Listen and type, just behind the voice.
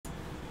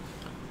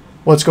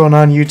What's going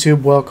on,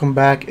 YouTube? Welcome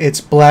back.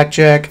 It's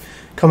Blackjack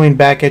coming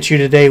back at you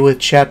today with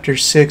Chapter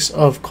 6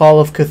 of Call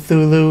of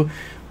Cthulhu.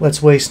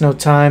 Let's waste no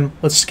time.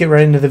 Let's get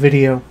right into the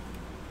video.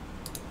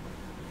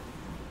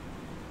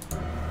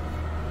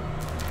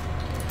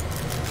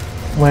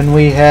 When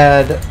we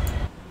had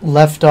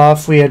left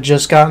off, we had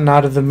just gotten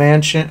out of the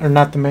mansion, or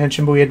not the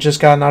mansion, but we had just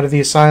gotten out of the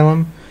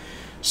asylum.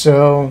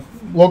 So,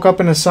 woke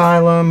up in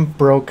asylum,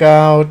 broke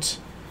out,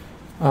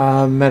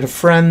 met a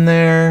friend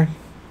there,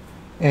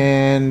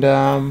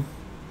 and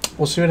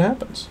we'll see what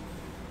happens.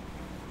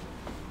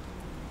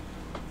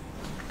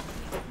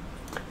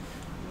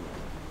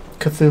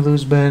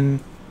 Cthulhu's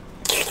been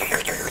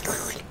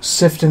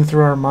sifting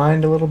through our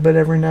mind a little bit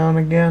every now and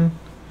again.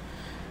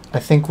 I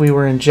think we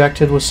were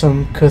injected with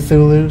some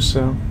Cthulhu,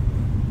 so...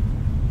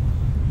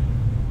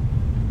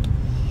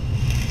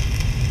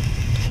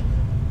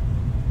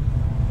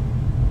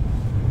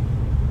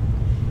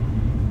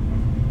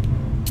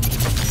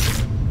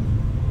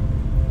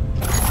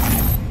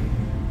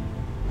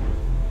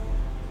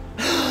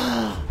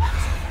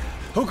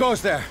 Who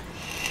goes there?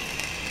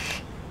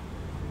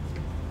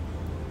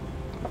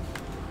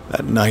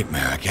 That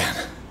nightmare again.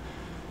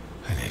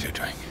 I need a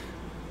drink.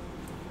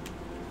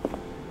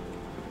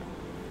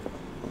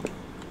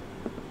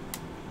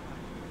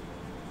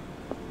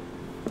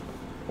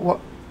 What?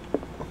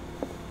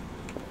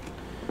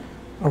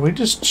 Are we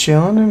just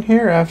chilling in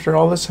here after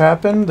all this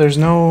happened? There's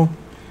no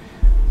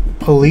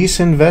police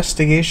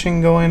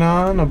investigation going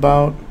on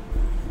about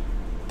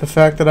the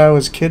fact that I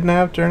was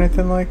kidnapped or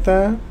anything like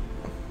that?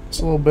 It's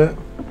a little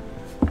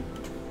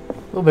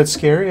bit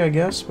scary, I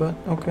guess, but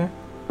okay.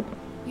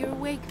 You're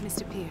awake,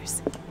 Mr.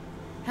 Pierce.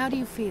 How do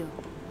you feel?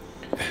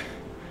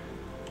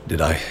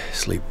 Did I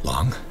sleep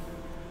long?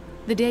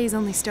 The day is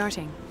only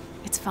starting.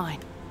 It's fine.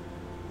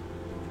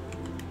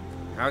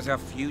 How's our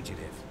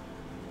fugitive?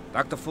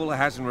 Dr. Fuller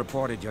hasn't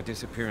reported your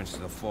disappearance to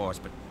the force,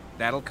 but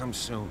that'll come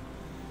soon.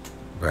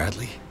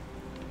 Bradley?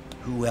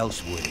 Who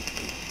else would it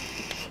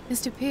be?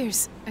 Mr.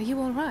 Pierce, are you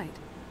all right?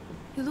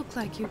 You look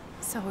like you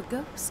saw a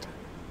ghost.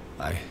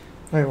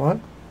 Wait, what?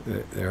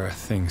 There are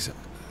things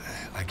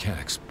I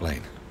can't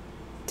explain.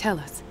 Tell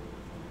us.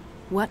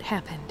 What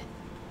happened?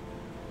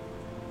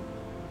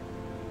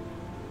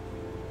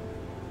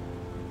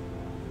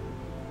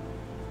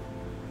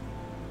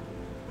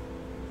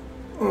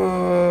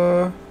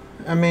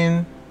 I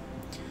mean,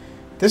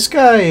 this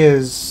guy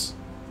is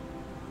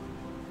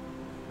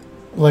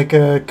like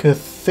a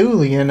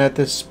Cthulian at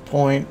this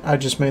point. I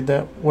just made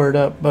that word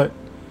up, but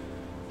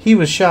he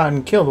was shot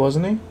and killed,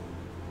 wasn't he?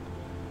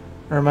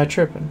 Or am I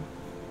tripping?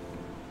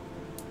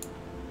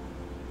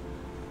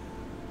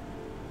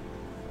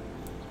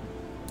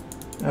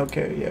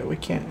 Okay, yeah, we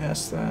can't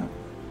ask that.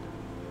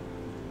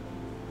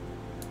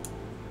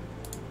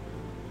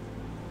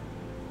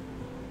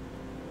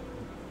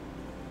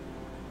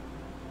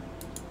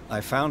 I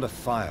found a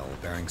file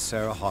bearing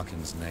Sarah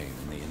Hawkins' name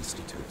in the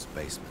Institute's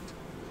basement.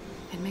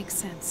 It makes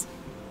sense.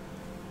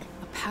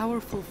 A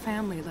powerful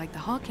family like the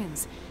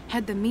Hawkins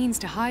had the means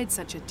to hide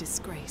such a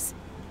disgrace.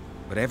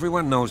 But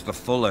everyone knows the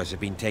Fullers have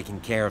been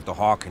taking care of the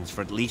Hawkins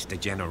for at least a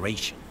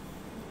generation.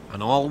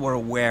 And all were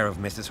aware of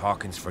Mrs.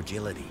 Hawkins'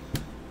 fragility.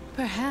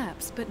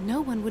 Perhaps, but no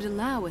one would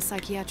allow a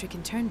psychiatric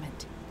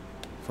internment.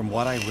 From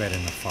what I read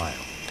in the file,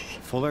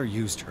 Fuller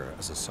used her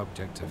as a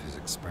subject of his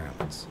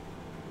experiments.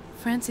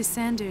 Francis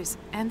Sanders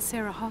and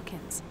Sarah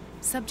Hawkins,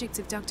 subjects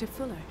of Dr.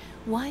 Fuller.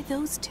 Why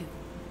those two?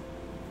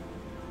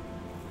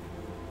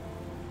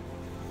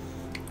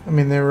 I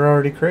mean, they were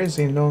already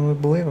crazy and no one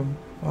would believe them,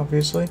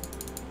 obviously.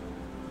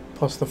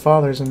 Plus the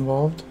father's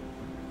involved.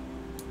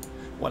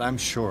 What I'm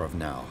sure of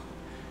now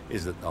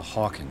is that the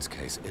Hawkins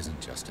case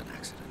isn't just an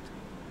accident.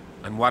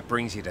 And what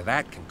brings you to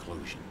that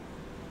conclusion?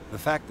 The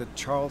fact that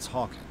Charles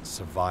Hawkins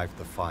survived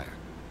the fire.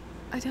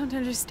 I don't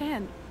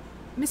understand.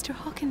 Mr.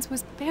 Hawkins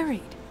was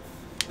buried.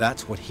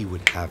 That's what he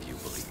would have you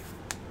believe.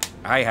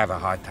 I have a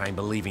hard time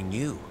believing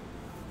you.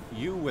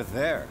 You were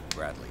there,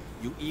 Bradley.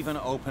 You even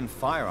opened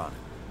fire on him.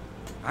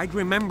 I'd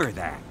remember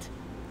that.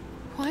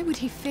 Why would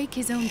he fake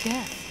his own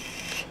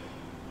death?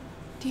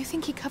 Do you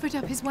think he covered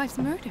up his wife's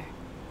murder?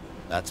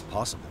 That's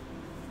possible.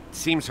 It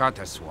seems hard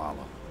to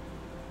swallow.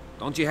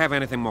 Don't you have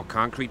anything more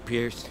concrete,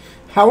 Pierce?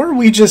 How are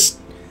we just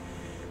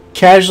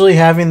casually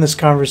having this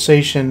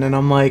conversation and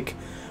I'm like,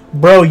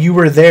 bro, you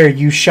were there,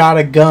 you shot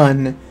a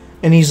gun,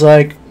 and he's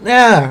like,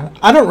 yeah,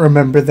 I don't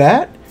remember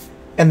that.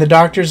 And the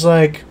doctor's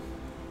like,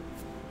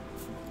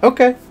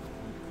 okay.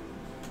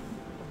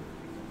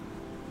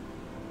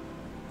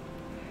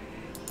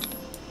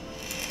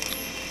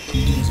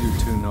 You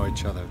two know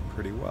each other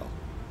pretty well.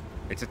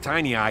 It's a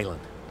tiny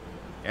island.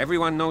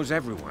 Everyone knows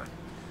everyone.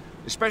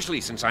 Especially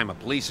since I'm a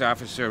police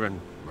officer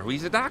and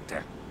Marie's a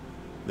doctor.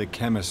 The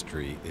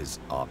chemistry is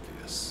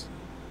obvious.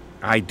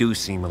 I do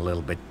seem a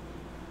little bit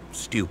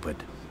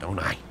stupid, don't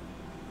I?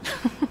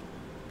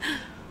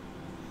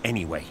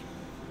 Anyway,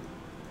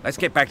 let's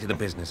get back to the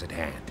business at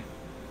hand.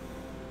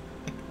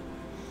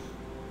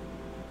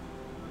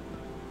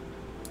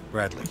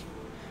 Bradley,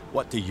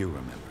 what do you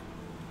remember?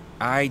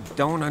 I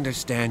don't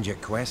understand your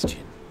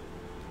question.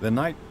 The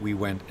night we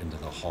went into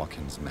the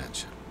Hawkins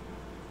mansion,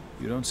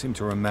 you don't seem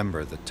to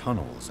remember the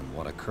tunnels and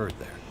what occurred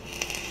there.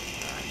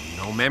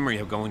 No memory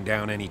of going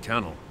down any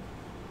tunnel.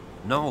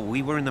 No,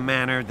 we were in the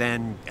manor,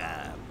 then,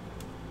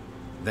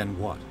 Then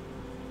what?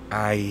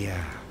 The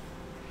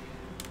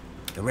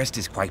rest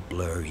is quite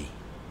blurry.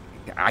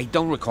 I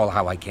don't recall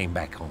how I came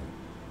back home.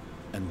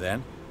 And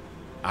then?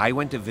 I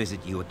went to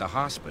visit you at the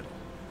hospital,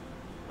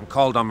 and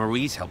called on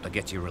Marie's help to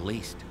get you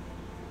released.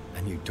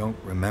 And you don't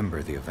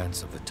remember the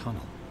events of the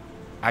tunnel?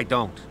 I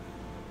don't.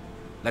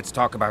 Let's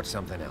talk about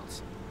something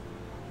else.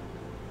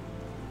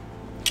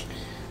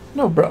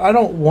 No, bro, I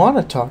don't want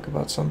to talk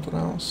about something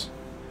else.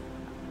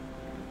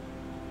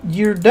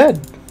 You're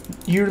dead.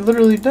 You're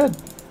literally dead.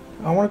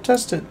 I want to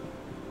test it.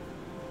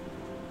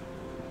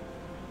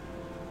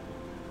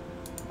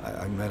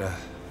 I met a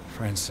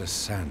Francis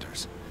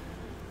Sanders.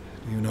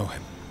 Do you know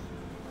him?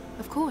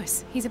 Of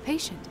course, he's a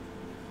patient.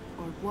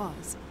 Or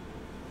was.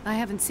 I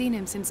haven't seen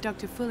him since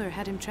Dr. Fuller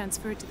had him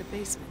transferred to the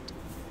basement.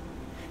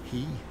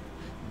 He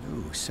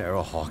knew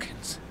Sarah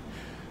Hawkins.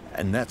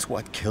 And that's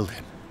what killed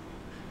him.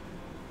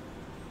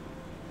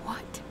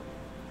 What?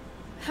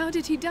 How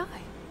did he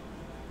die?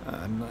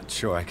 I'm not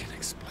sure I can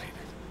explain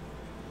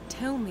it.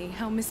 Tell me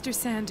how Mr.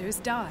 Sanders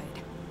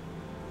died.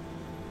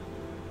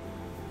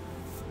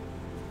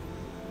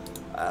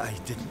 I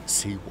didn't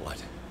see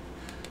what,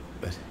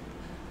 but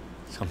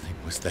something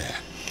was there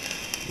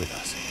with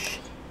us.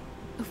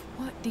 Of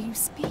what do you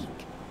speak?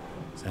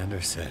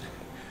 Sanders said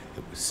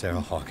it was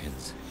Sarah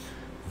Hawkins'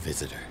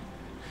 visitor.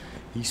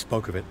 He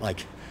spoke of it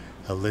like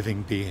a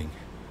living being.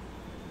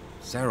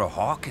 Sarah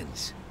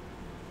Hawkins?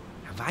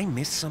 Have I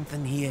missed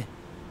something here?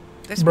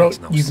 This Bro, makes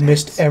no you've sense.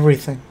 missed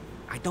everything.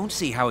 I don't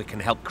see how it can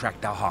help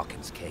crack the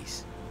Hawkins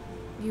case.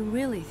 You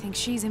really think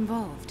she's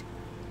involved?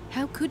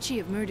 How could she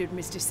have murdered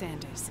Mr.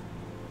 Sanders?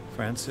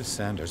 Francis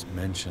Sanders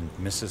mentioned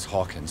Mrs.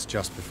 Hawkins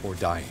just before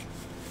dying.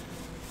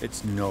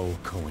 It's no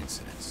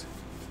coincidence.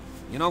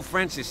 You know,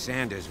 Francis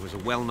Sanders was a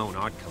well-known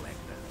art collector.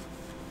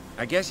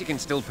 I guess you can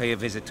still pay a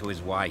visit to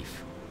his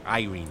wife,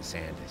 Irene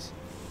Sanders.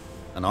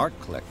 An art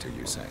collector,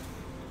 you say?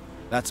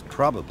 That's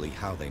probably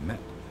how they met.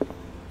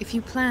 If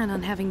you plan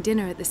on having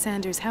dinner at the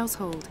Sanders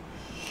household,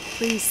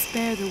 please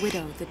spare the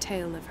widow the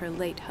tale of her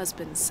late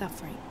husband's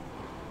suffering.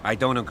 I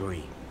don't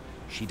agree.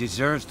 She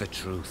deserves the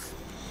truth.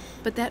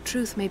 But that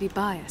truth may be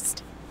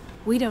biased.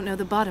 We don't know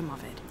the bottom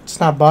of it.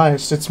 It's not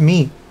biased. It's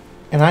me.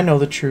 And I know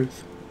the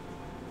truth.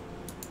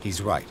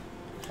 He's right.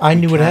 I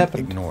knew We what can't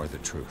happened. Ignore the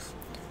truth.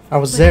 I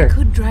was But there. it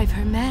could drive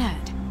her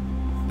mad.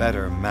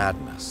 Better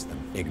madness than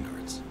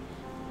ignorance.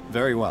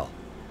 Very well.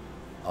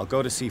 I'll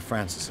go to see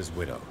Francis's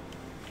widow.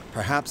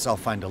 Perhaps I'll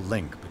find a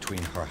link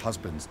between her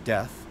husband's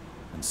death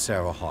and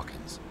Sarah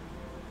Hawkins.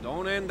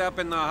 Don't end up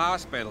in the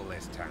hospital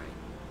this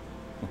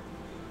time.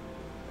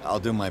 I'll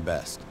do my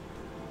best.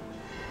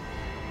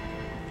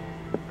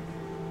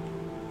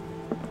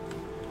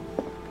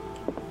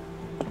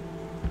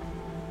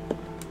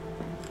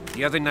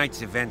 The other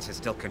night's events are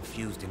still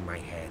confused in my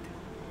head.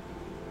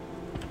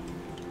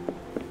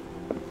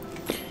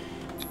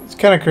 It's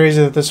kind of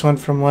crazy that this went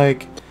from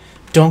like,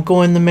 don't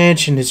go in the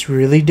mansion, it's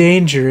really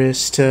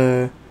dangerous,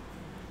 to,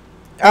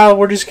 oh,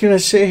 we're just gonna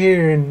sit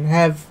here and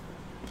have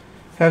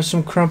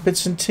some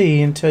crumpets and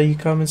tea until you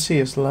come and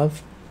see us,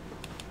 love.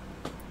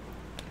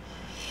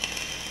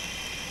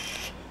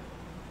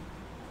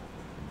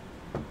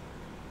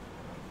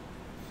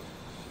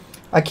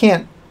 I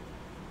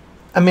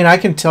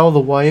can tell the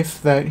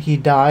wife that he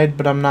died,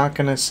 but I'm not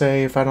gonna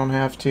say, if I don't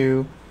have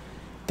to,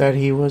 that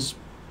he was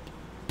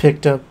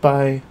picked up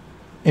by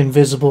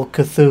invisible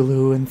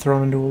Cthulhu and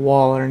thrown into a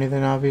wall or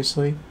anything,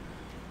 obviously.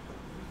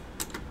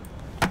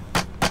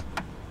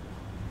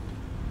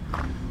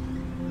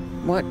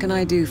 What can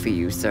I do for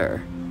you,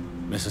 sir?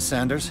 Mrs.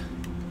 Sanders?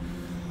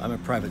 I'm a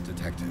private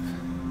detective.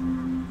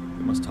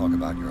 We must talk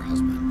about your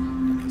husband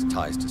and his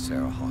ties to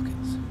Sarah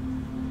Hawkins.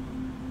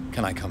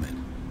 Can I come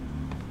in?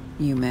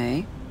 You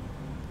may.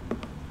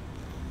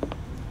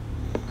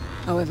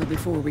 However,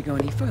 before we go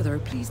any further,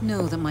 please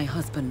know that my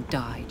husband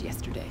died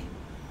yesterday.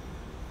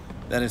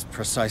 That is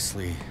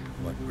precisely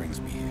what brings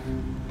me here.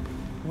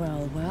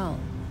 Well, well,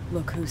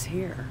 look who's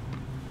here.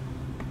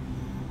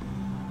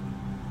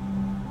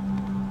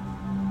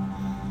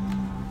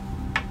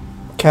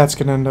 Cat's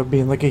gonna end up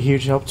being like a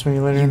huge help to me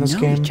later in this You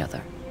know game. each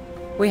other.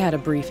 We had a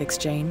brief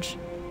exchange.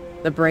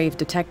 The brave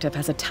detective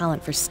has a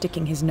talent for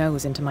sticking his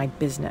nose into my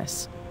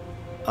business.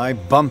 I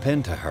bump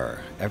into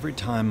her every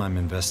time I'm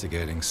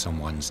investigating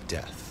someone's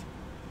death.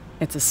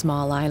 It's a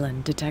small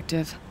island,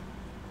 detective.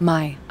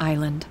 My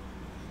island.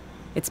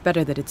 It's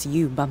better that it's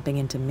you bumping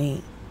into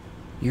me.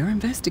 You're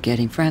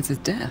investigating Francis'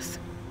 death.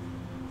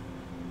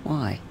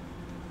 Why?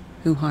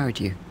 Who hired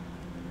you?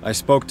 I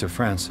spoke to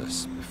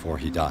Francis before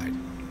he died.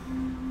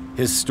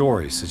 His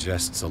story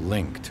suggests a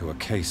link to a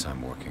case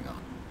I'm working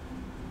on.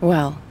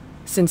 Well,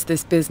 since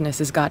this business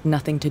has got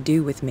nothing to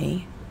do with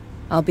me,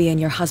 I'll be in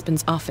your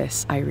husband's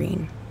office,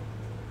 Irene.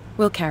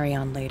 We'll carry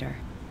on later.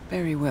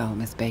 Very well,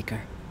 Miss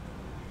Baker.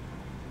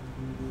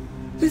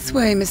 This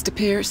way, Mr.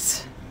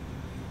 Pierce.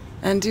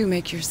 And do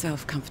make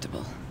yourself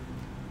comfortable.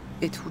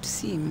 It would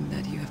seem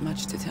that you have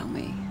much to tell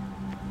me.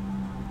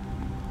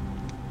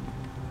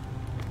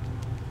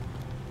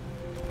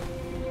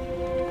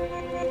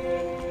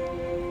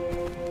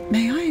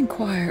 May I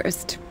inquire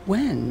as to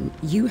when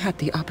you had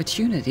the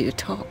opportunity to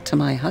talk to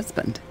my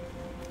husband?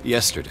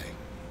 Yesterday,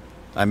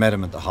 I met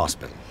him at the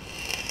hospital.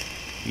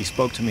 He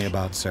spoke to me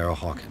about Sarah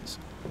Hawkins.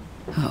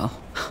 Oh,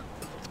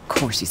 of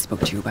course he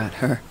spoke to you about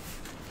her.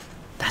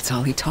 That's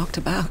all he talked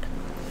about.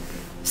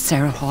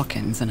 Sarah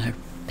Hawkins and her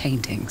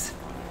paintings.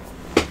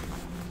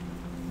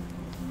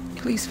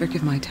 Please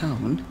forgive my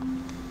tone.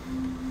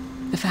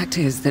 The fact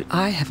is that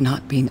I have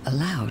not been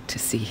allowed to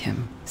see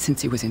him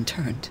since he was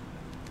interned.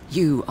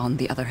 You, on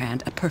the other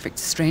hand, a perfect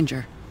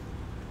stranger,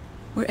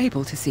 were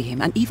able to see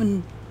him and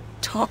even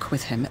talk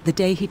with him the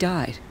day he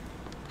died.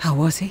 How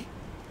was he?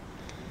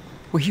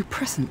 Were you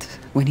present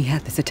when he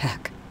had this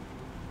attack?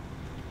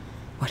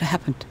 What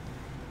happened?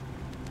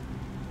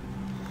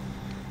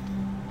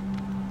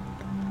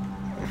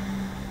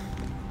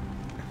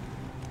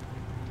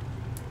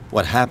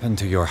 What happened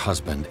to your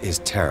husband is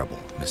terrible,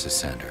 Mrs.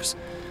 Sanders.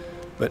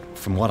 But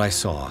from what I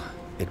saw,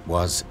 it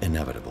was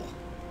inevitable.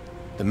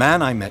 The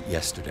man I met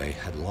yesterday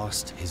had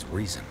lost his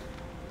reason.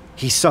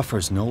 He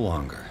suffers no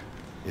longer,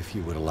 if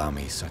you would allow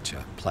me such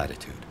a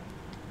platitude.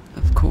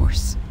 Of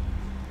course.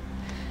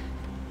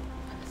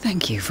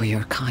 Thank you for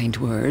your kind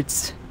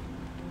words.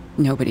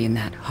 Nobody in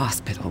that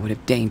hospital would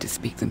have deigned to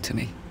speak them to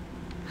me.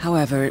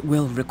 However, it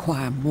will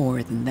require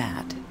more than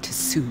that to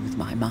soothe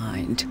my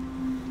mind.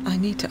 I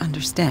need to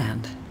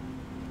understand.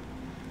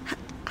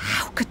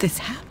 How could this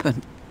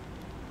happen?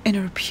 In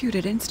a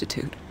reputed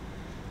institute?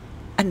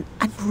 And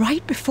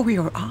right before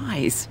your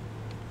eyes?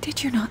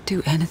 Did you not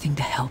do anything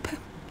to help him?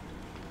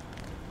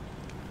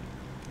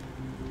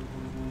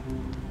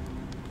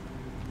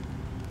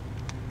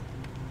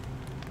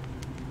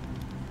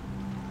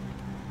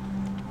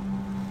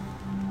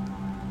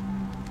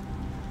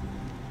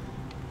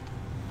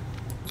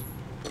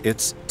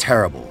 It's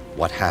terrible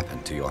what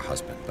happened to your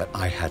husband, but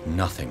I had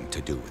nothing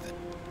to do with it.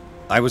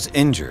 I was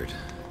injured,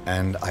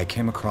 and I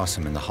came across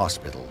him in the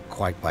hospital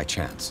quite by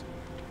chance.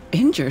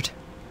 Injured?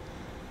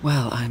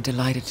 Well, I'm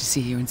delighted to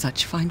see you in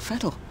such fine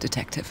fettle,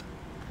 Detective.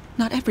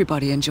 Not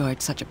everybody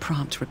enjoyed such a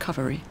prompt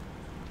recovery.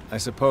 I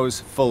suppose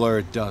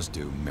Fuller does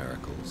do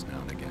miracles now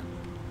and again.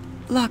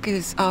 Luck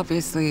is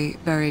obviously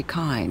very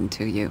kind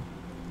to you.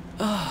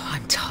 Oh,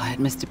 I'm tired,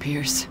 Mr.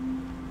 Pierce.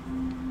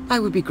 I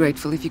would be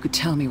grateful if you could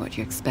tell me what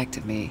you expect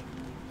of me,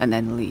 and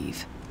then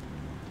leave.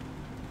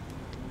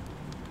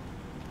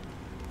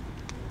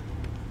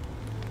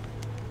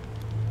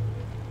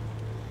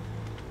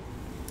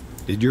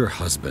 Did your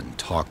husband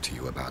talk to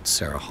you about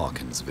Sarah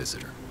Hawkins'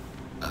 visitor?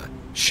 A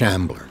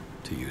shambler,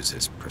 to use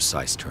his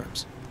precise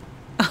terms.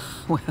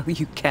 Well,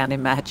 you can't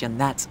imagine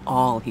that's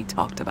all he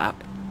talked about.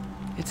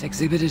 It's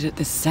exhibited at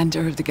the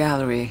center of the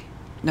gallery.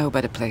 No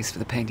better place for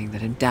the painting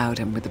that endowed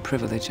him with the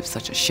privilege of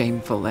such a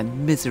shameful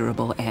and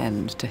miserable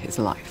end to his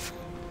life.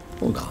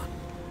 Hold on.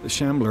 The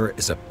Shambler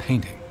is a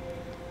painting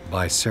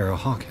by Sarah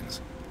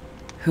Hawkins.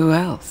 Who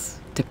else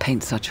to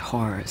paint such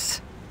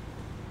horrors?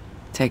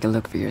 Take a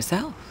look for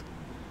yourself,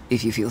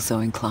 if you feel so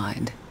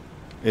inclined.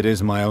 It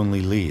is my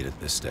only lead at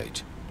this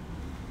stage.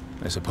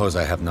 I suppose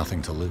I have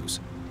nothing to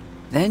lose.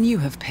 Then you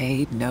have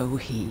paid no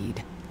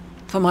heed.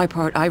 For my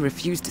part, I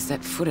refuse to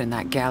set foot in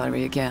that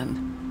gallery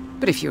again.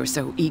 But if you're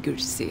so eager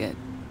to see it...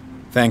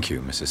 Thank you,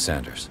 Mrs.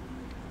 Sanders.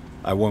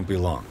 I won't be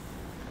long.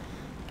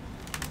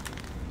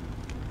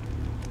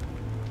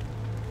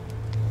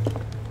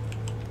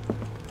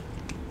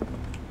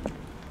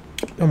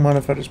 Don't mind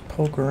if I just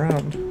poke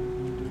around.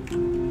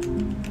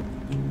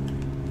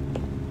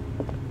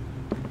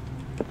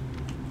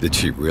 Did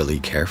she really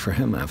care for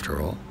him after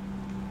all?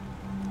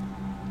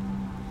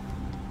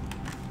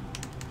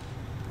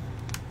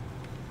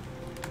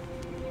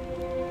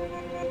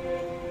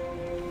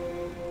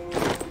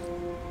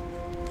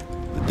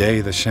 The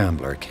day the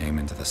Shambler came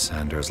into the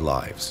Sanders'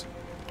 lives.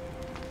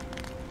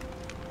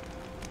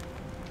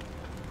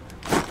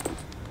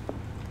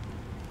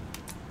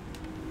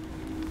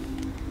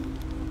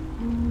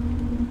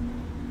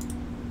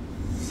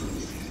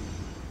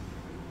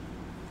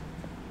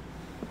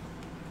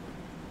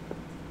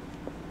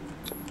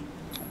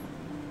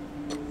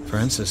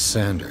 Francis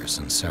Sanders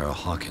and Sarah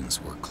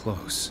Hawkins were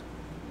close.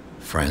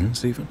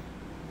 Friends, even?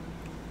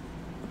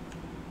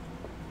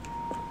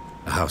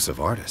 A house of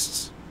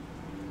artists.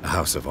 A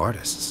house of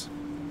artists.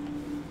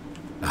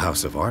 A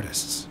house of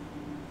artists.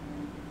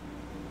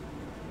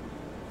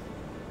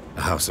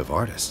 A house of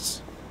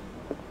artists.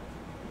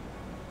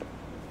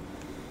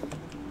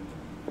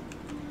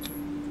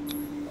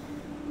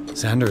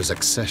 Sanders'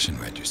 accession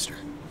register.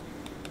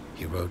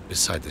 He wrote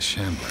beside the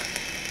Shambler.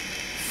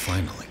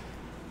 Finally.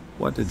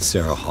 What did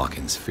Sarah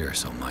Hawkins fear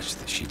so much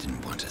that she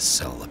didn't want to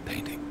sell a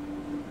painting?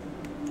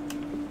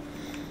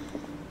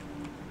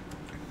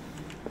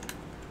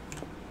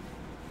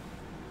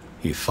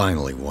 He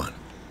finally won.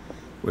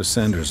 Was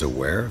Sanders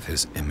aware of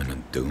his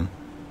imminent doom?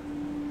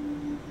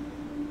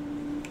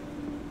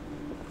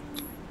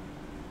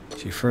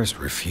 She first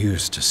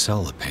refused to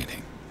sell the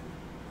painting.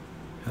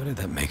 How did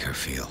that make her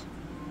feel?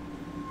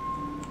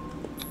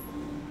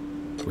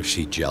 Was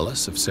she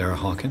jealous of Sarah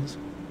Hawkins?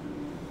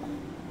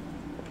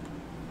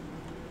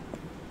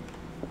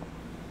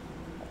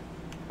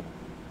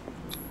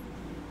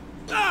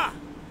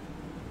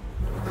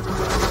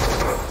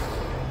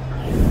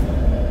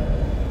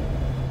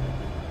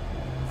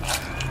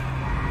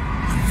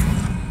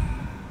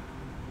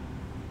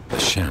 The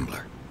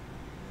Shambler.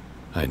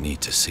 I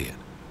need to see it.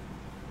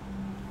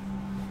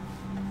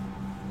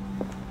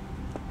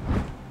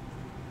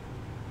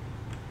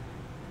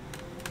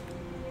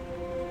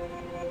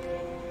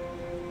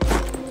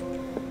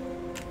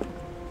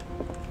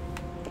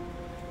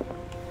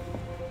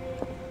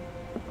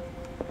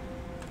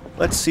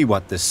 Let's see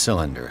what this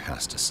cylinder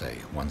has to say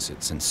once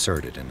it's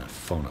inserted in a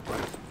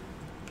phonograph.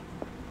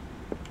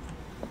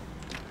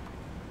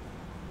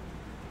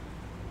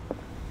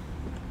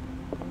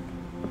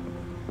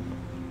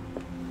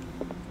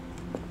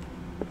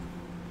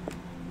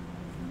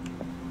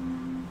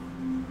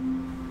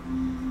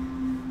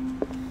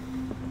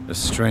 A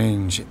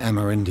strange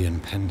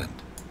Amerindian pendant.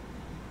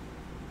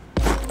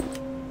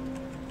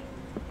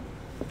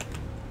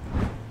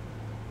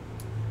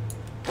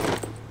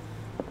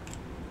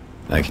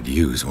 I could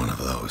use one of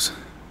those.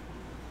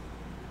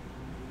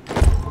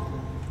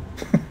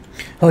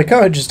 I like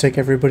how I just take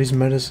everybody's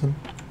medicine.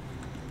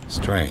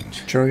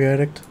 Strange. Drug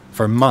addict.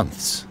 For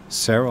months,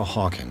 Sarah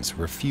Hawkins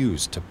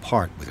refused to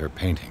part with her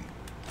painting.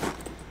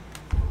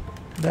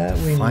 That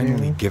we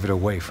Finally knew. give it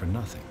away for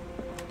nothing.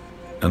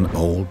 An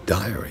old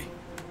diary.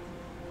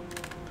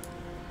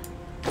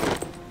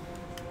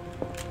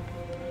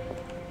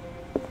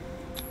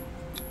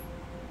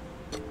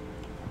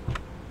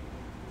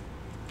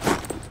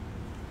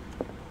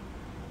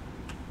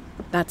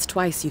 That's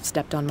twice you've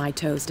stepped on my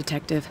toes,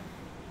 Detective.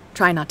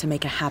 Try not to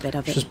make a habit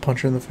of it. Just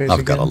punch her in the face I've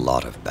again. got a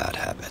lot of bad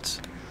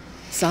habits.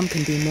 Some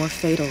can be more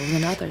fatal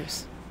than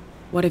others.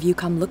 What have you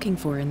come looking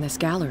for in this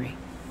gallery?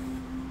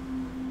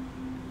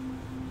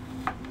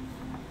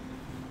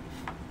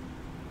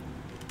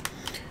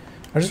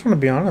 I just want to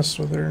be honest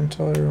with her and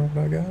tell her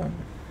what I got.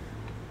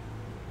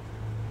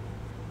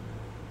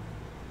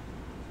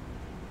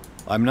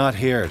 I'm not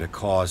here to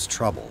cause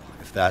trouble,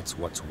 if that's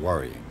what's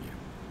worrying you.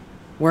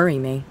 Worry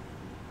me?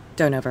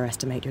 Don't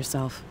overestimate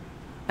yourself.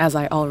 As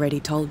I already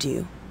told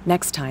you,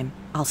 next time,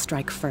 I'll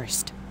strike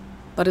first.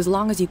 But as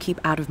long as you keep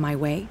out of my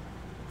way,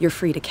 you're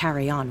free to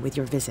carry on with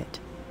your visit.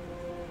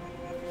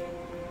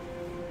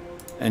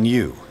 And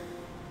you?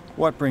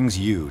 What brings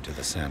you to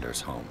the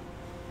Sanders home?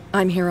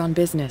 I'm here on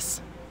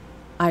business.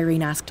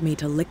 Irene asked me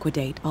to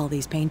liquidate all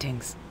these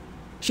paintings.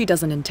 She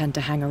doesn't intend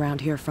to hang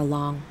around here for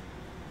long.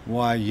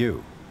 Why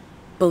you?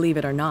 Believe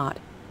it or not,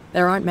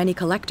 there aren't many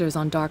collectors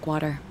on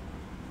Darkwater.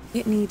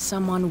 It needs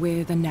someone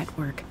with a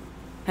network,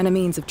 and a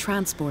means of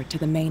transport to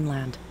the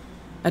mainland.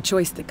 A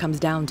choice that comes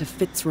down to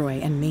Fitzroy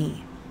and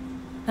me.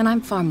 And I'm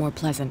far more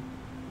pleasant,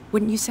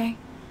 wouldn't you say?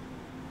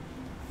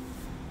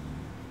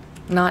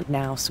 Not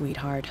now,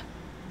 sweetheart.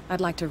 I'd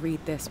like to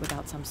read this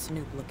without some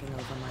snoop looking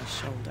over my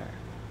shoulder.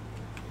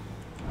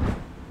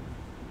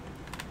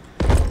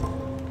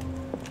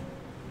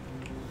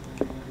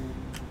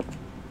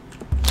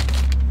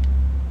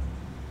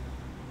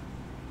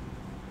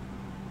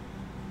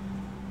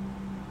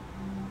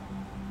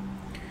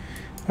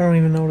 I don't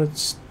even know what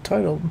it's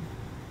titled.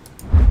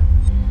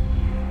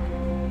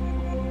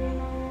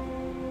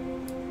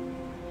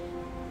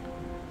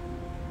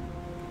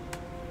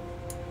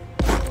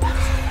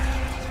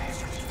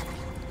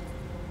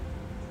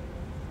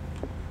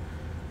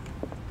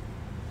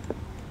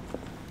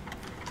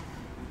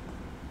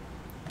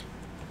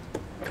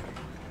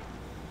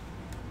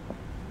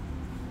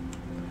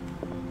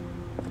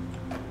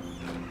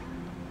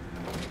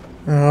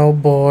 Oh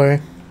boy.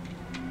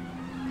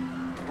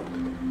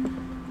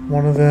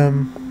 One of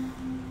them.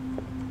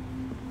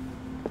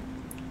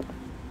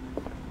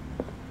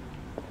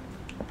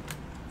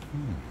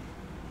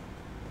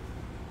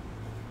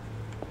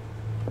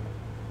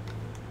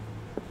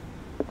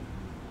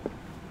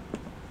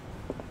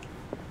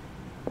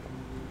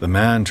 The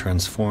man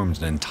transformed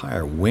an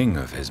entire wing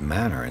of his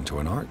manor into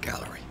an art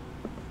gallery.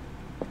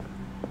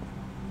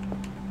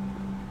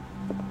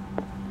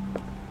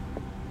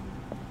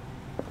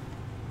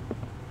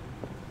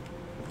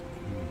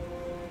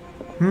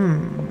 Oh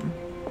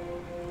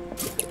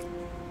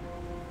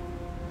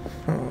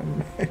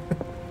man.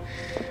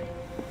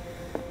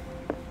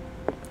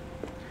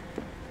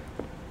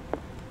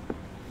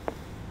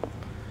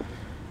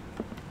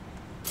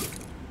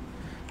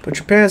 Put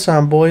your pants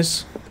on,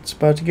 boys. It's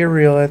about to get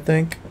real, I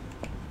think.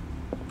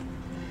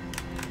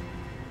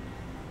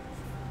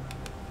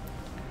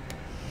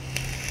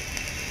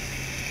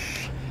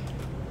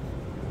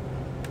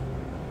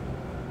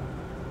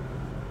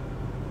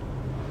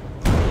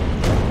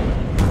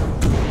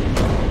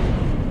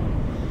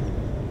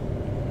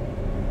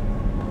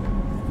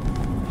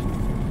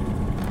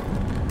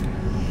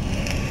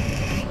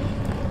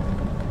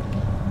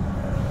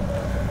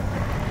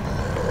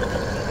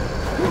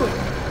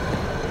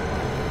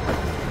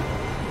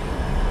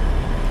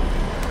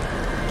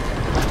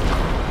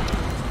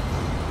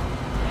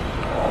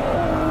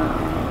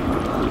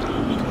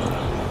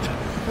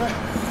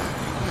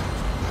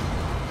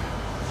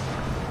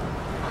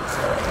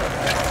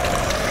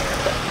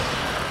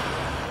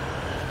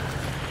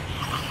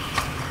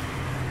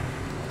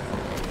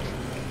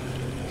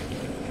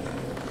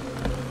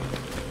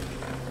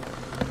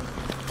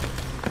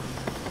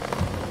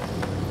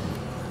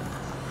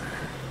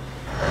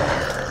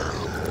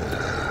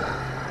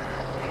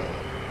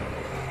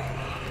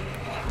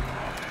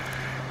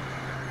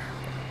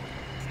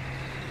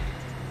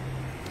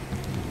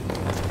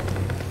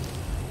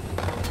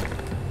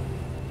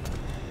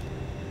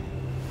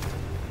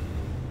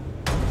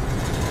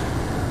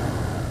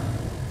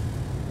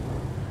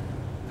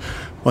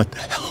 What the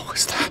hell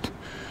was that?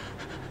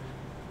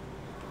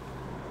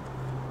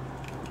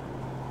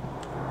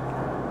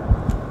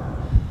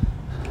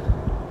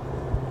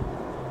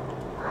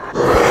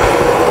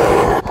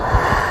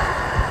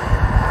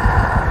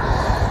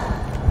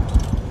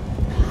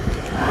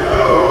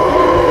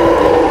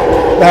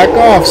 Back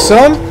off,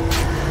 son!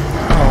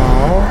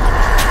 Aww.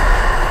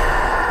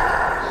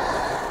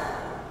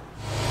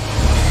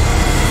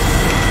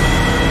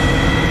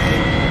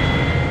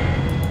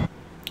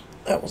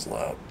 That was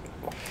loud.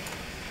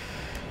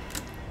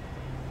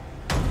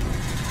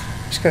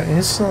 Just got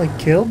instantly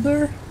killed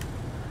there?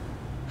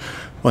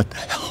 What the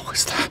hell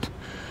was that?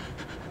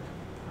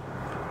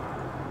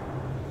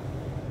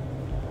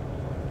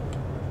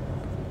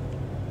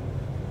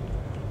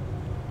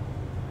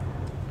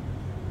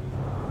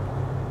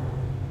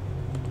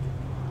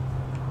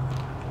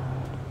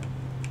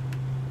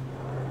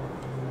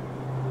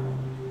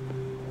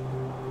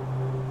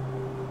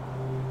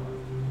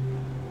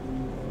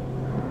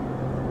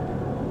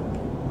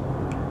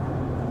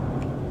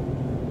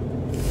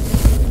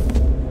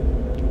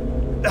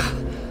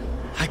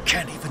 I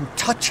can't even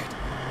touch it.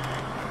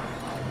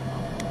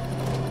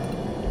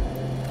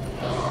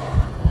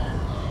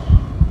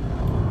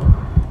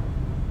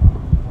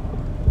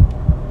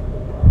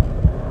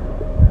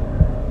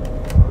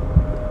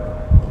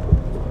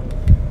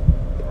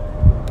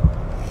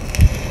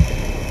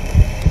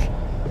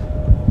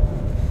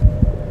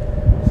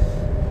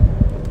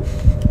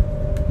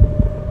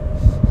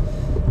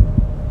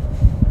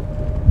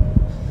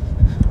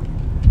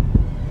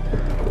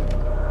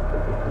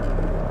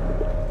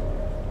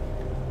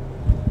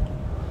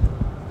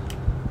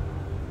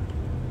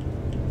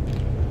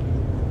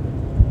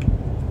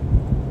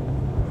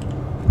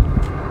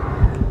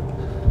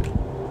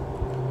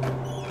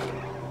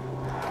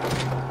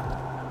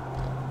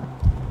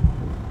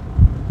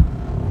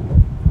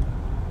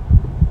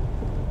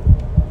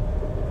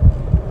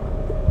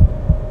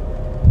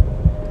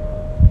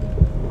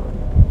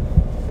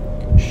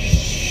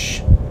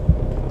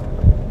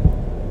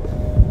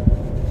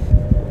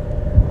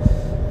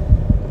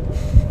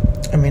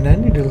 I mean, I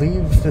need to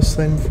leave this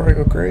thing before I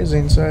go crazy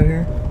inside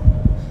here.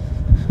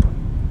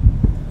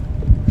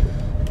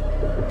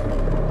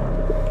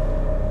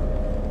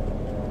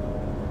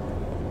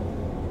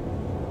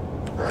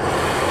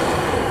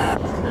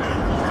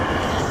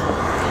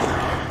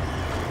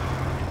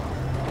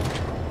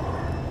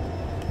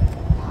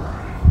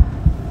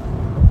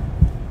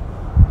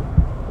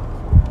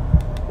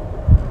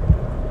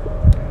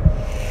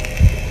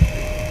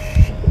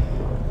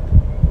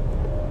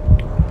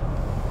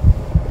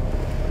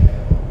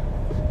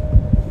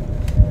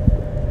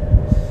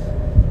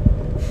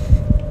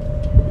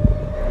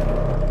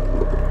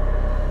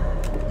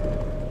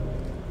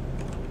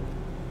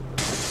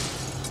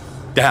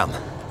 Damn.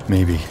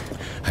 Maybe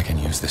I can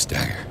use this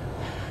dagger.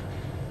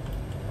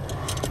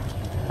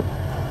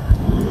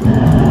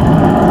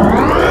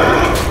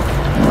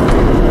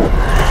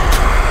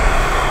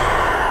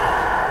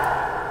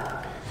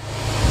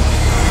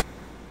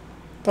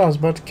 Thought I was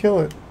about to kill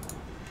it.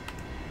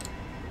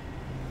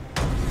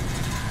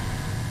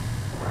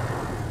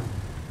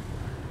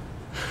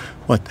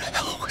 What the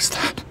hell was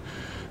that?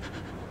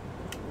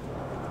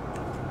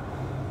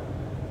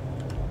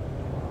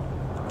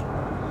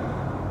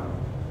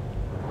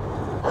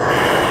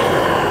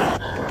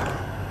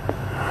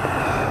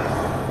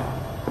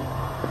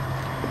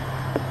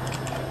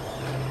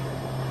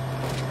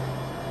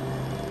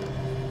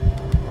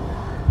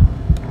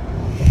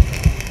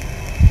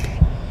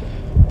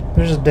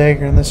 There's a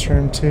dagger in this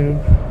room too.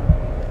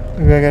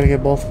 Maybe I gotta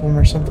get both of them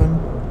or something.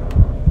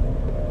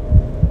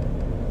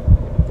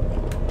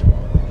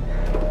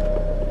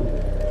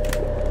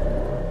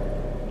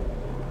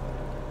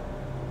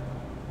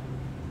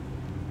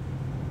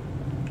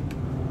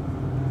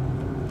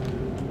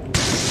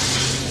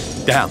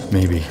 Damn.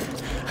 Maybe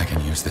I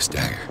can use this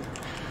dagger.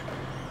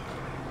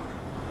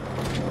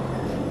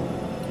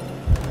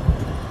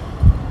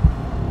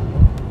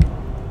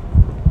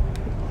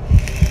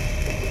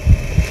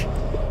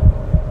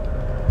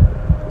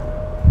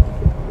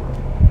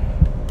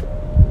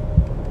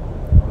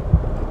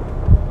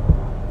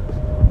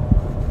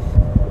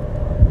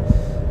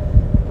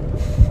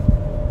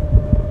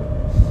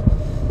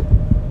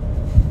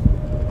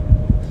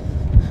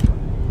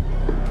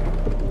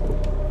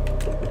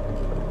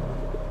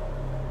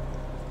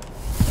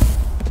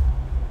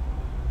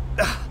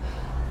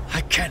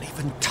 Can't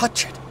even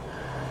touch it.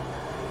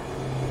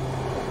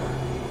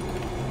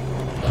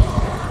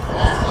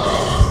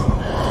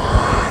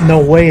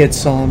 No way it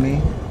saw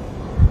me.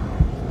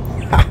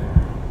 Ha!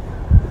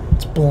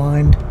 It's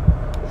blind.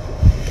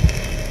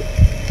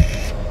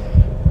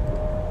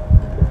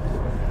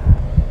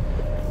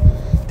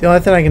 The only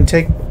thing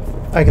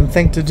I can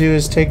think to do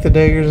is take the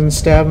daggers and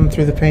stab them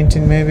through the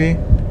painting, maybe.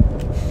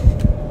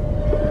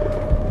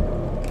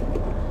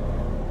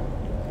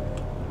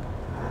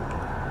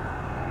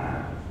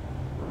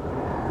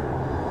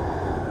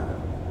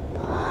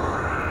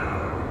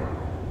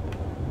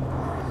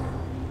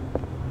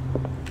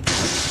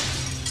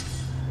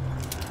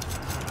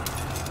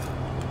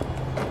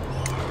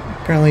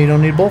 apparently you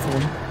don't need both of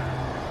them.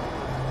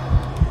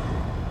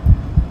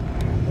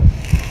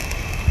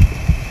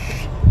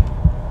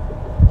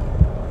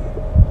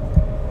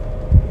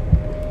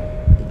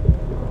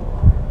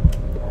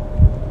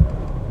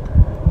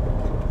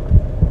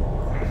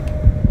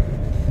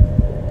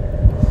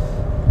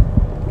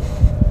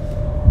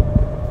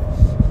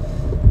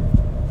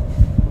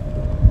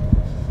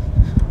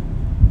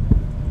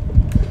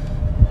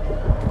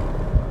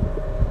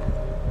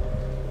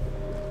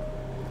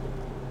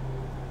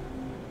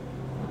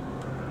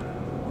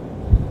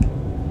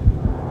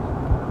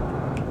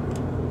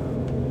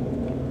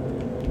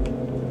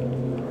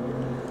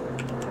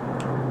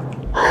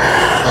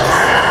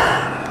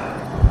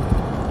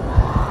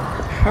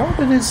 How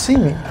did it see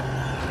me?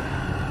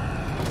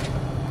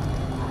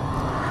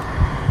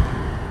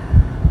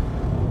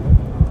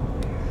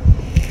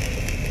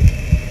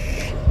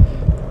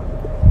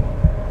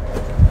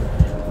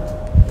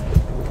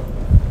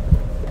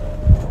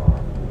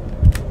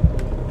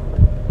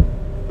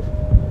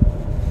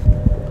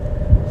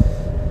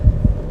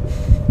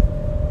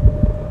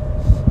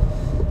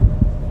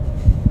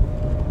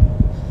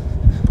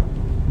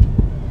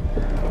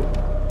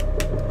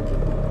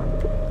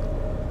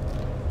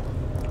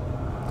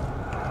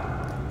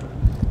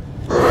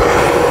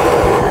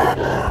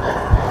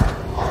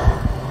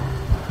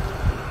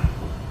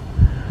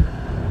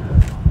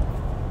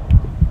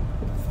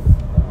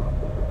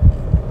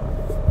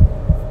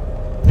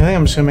 I think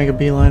I'm just gonna make a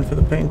beeline for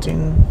the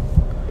painting.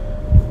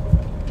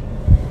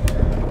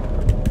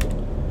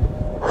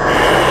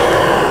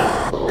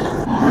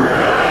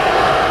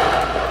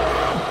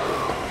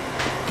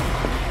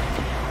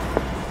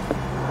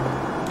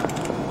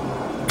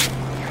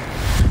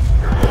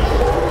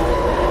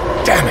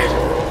 Damn it!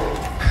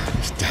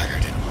 This dagger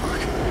didn't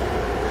work.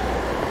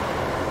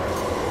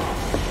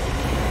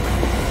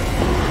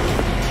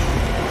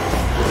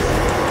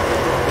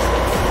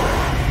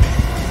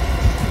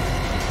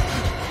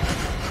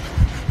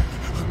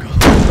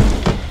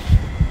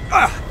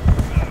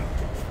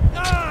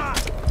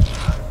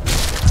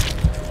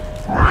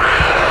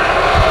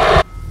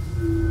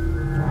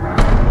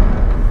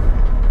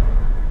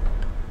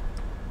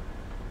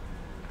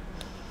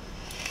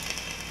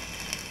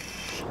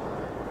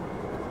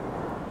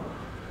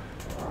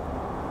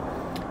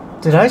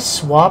 Did I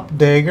swap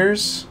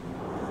daggers?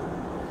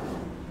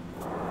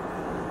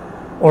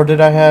 Or did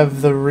I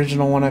have the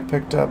original one I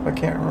picked up? I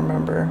can't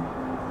remember.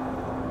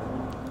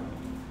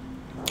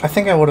 I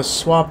think I would have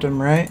swapped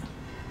them, right?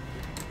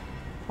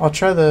 I'll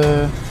try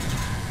the...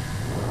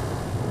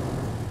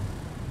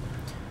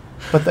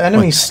 But the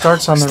enemy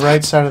starts on the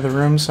right side of the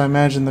room, so I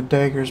imagine the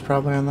dagger's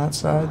probably on that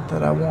side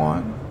that I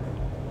want.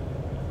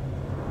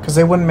 Because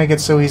they wouldn't make it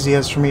so easy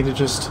as for me to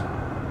just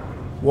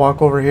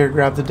walk over here,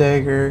 grab the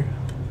dagger,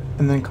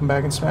 and then come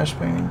back and smash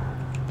painting.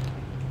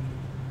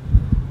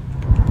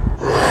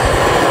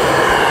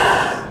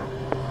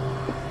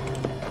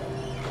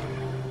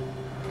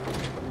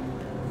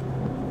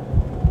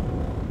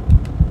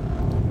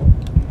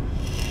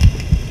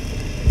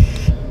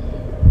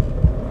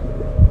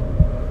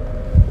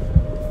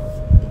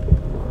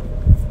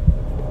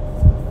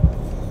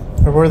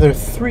 Or were there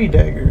 3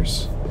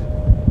 daggers?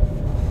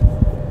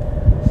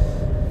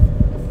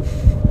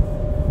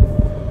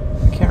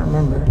 I can't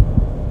remember.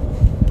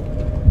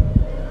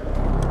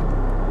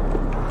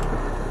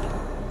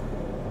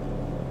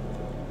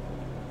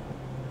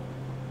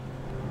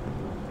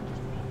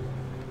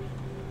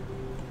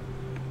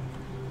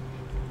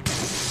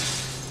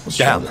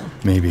 Damn.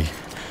 Maybe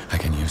I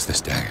can use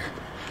this dagger.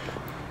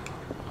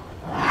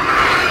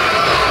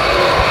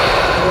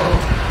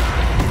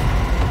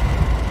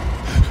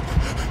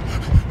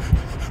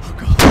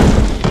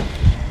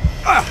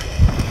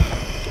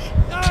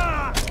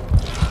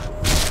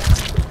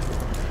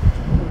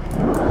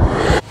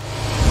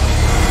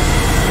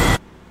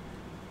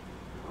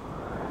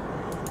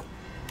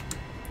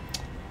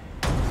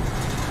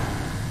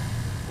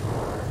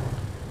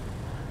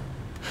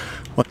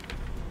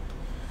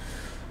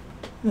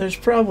 There's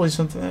probably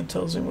something that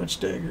tells him which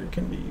dagger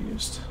can be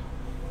used.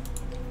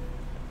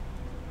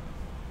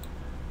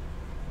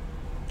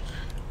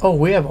 Oh,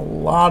 we have a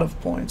lot of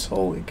points.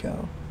 Holy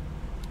cow.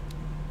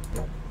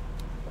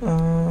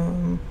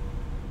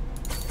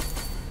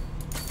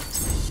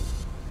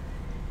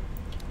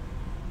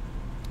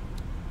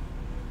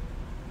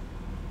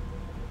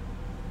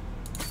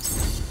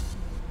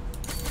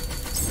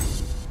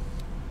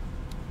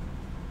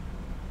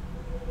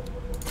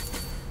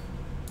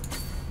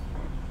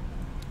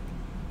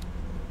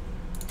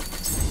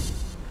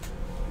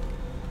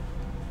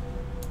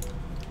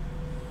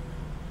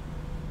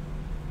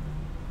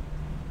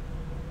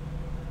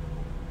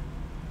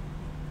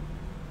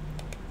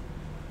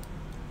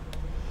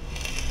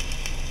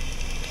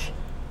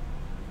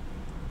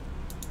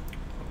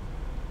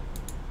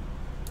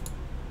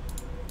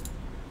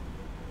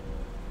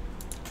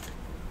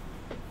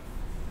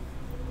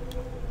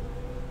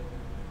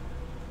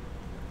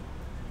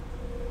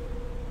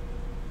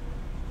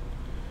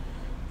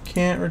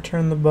 Can't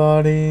return the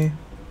body.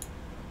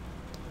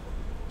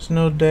 There's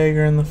no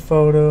dagger in the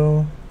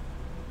photo.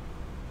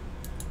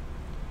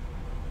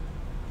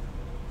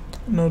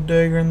 No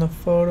dagger in the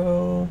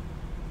photo.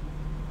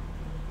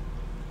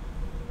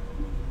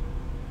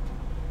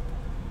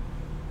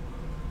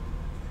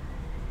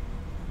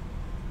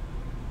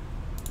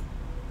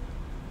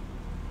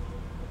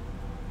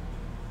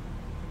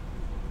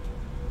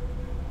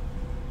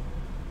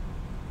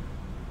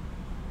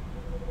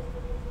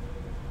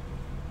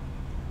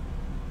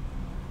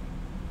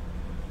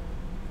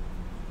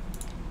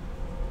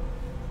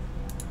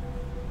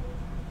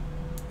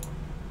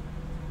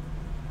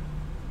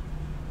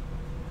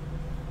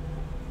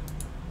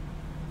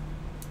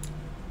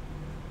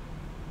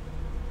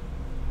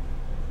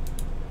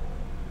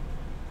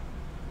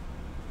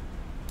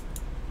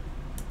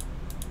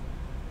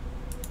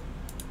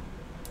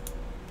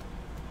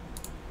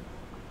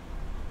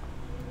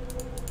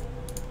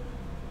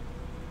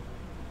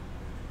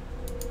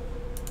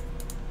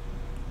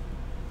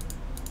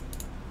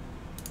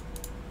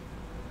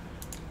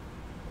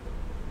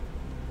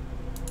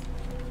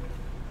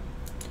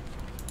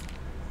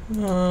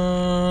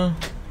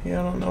 Yeah,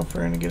 I don't know if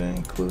we're gonna get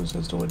any clues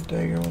as to what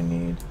dagger we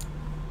need.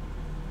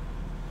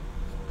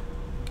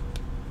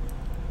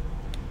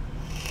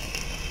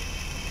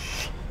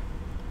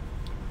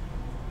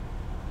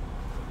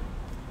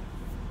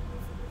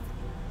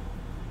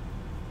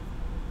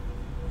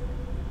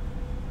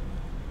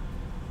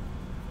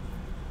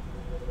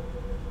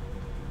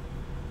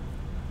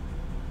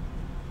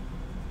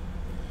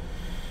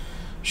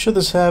 Should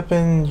this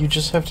happen, you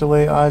just have to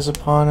lay eyes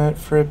upon it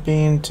for it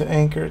being to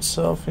anchor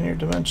itself in your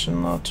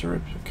dimension, not to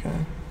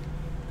replicate.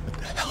 What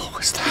the hell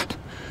was that?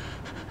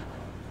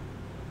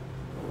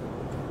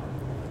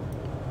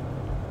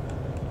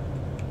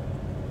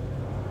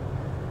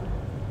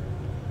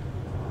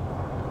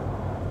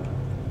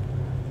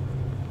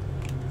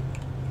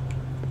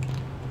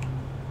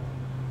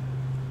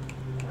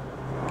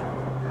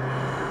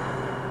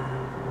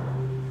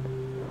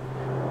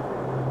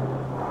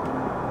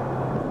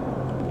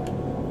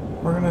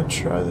 We're gonna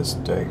try this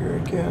dagger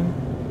again.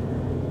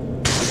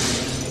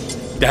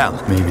 Damn.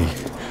 Maybe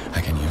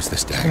I can use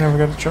this I dagger. never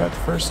got to try it the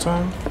first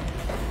time.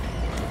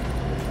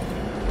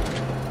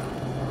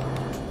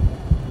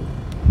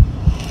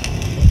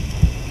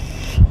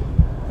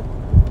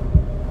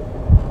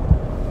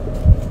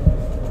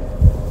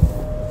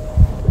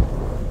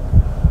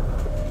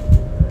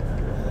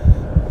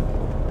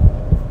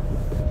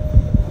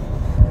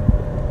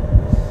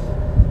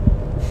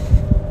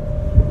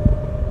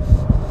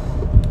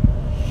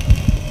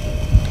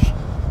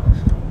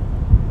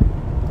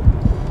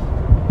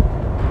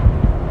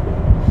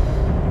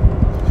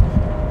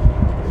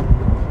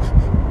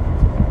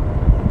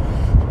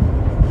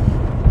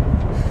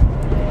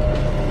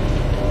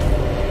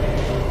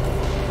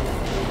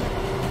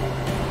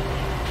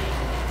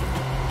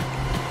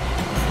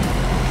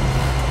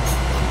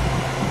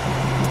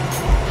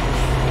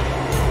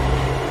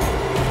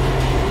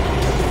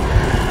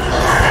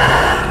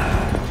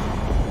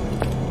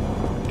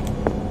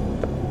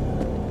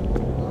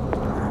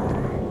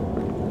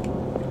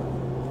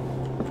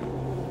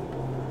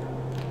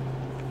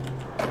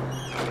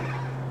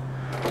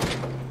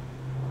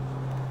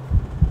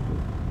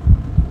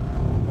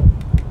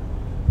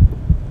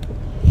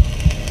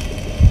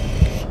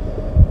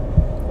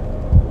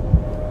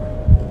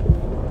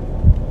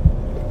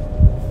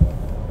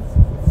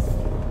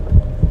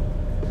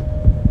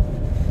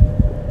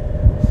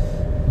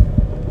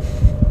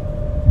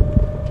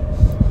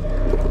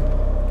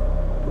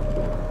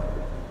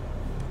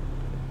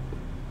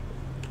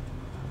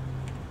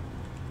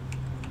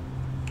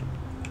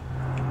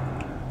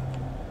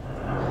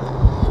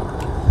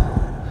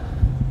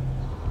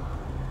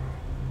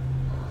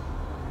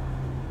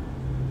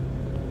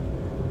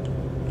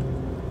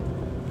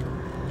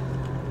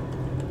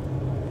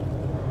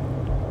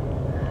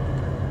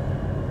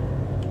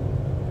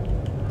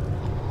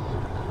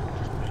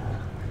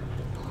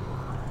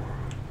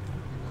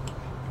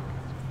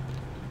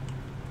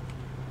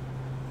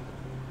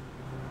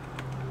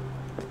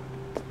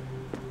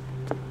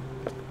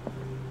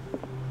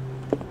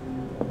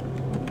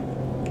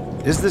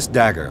 Is this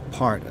dagger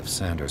part of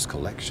Sanders'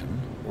 collection,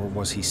 or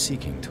was he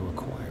seeking to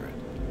acquire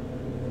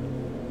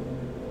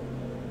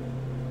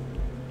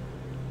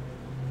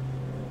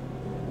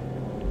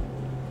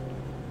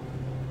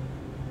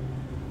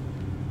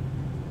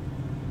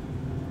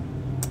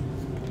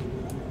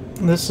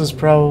it? This is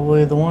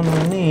probably the one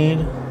we need,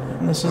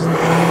 and this isn't the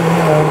one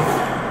we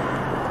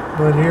have.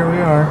 But here we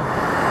are.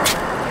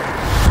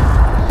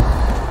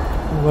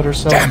 We'll let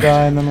ourselves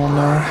die, and then we'll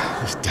know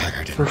This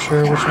dagger didn't for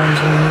sure which ones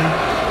we need.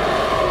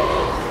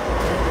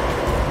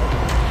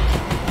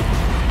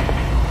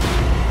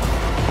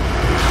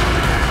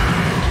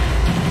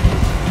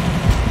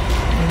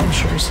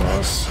 Sure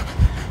sauce.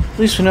 At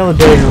least we know the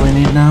dagger we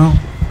need now.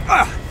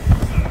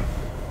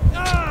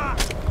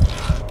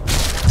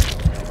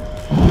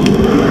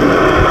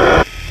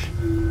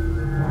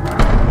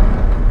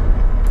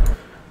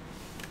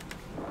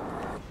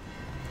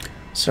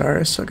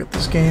 Sorry, I suck at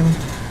this game.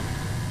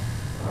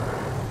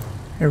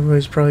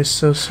 Everybody's probably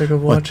so sick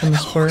of watching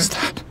this part. What the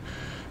hell was that?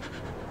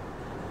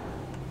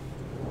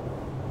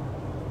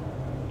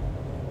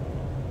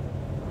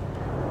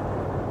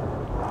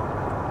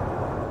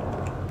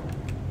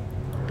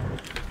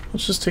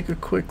 Let's just take a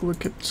quick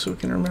look at so we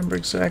can remember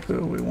exactly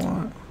what we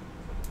want.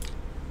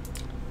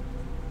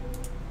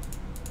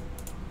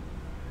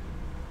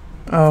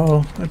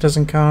 Oh, it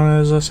doesn't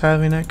count as us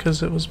having it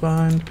because it was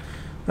behind.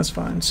 That's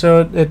fine.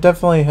 So it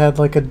definitely had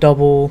like a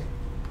double,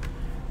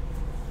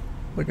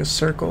 like a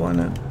circle in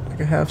it,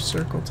 like a half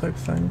circle type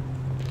thing.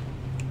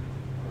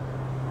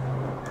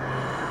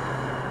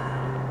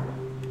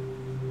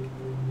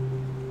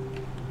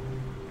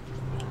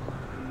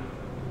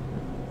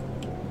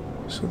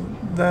 So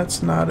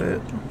that's not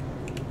it.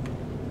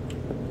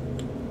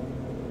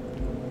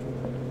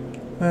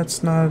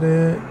 That's not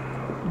it.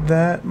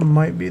 That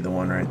might be the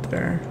one right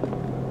there.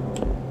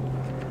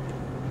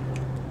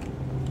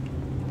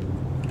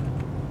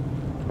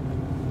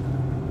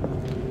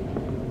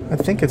 I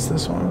think it's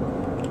this one.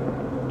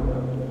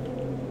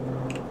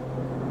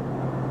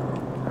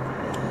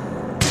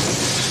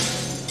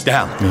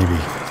 Down. Maybe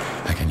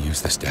I can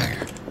use this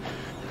dagger.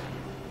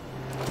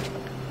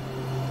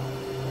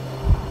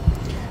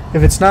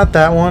 If it's not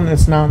that one,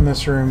 it's not in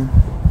this room.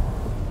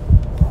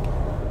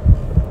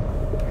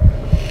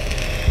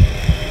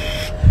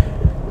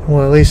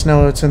 Well, at least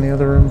know it's in the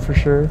other room for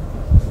sure.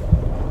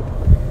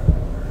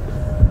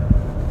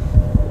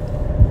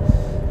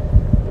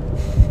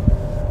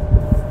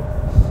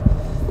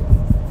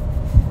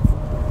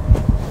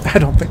 I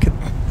don't think it...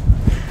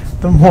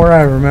 The more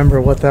I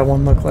remember what that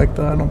one looked like,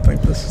 though, I don't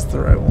think this is the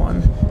right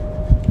one.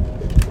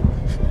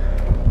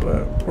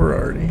 But we're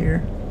already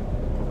here.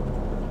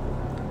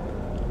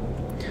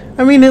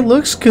 I mean, it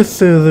looks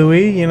Cthulhu-y,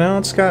 you know?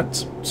 It's got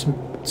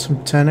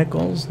some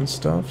tentacles and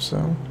stuff,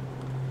 so...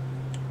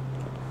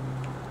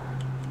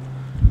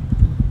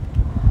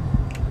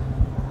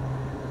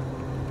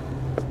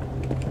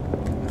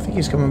 I think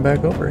he's coming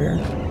back over here.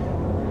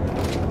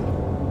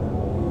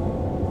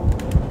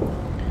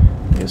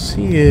 Yes,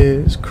 he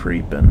is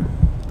creeping.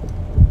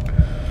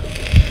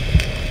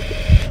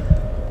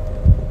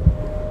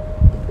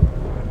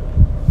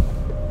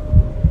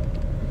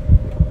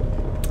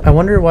 I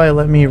wonder why it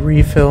let me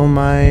refill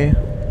my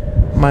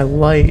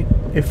light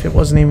if it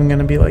wasn't even going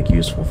to be like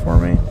useful for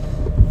me.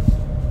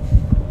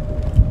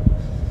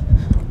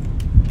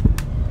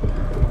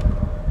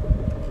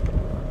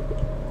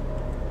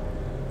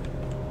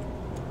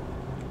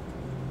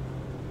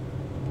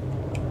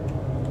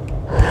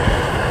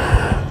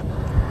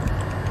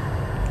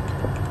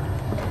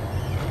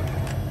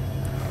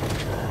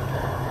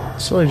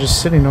 Silly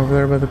just sitting over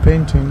there by the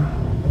painting.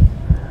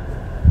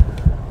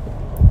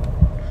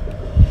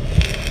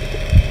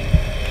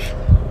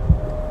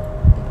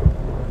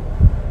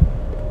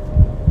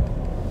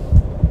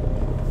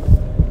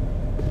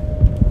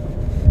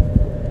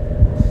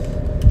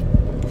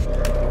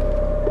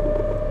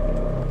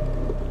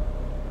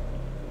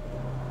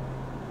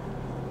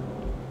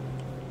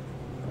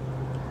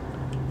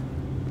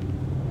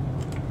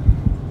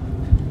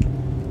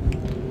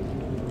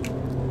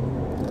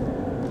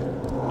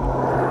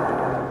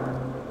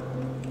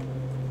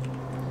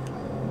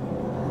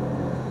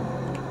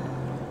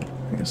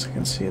 I guess I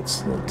can see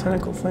its little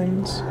tentacle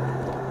things.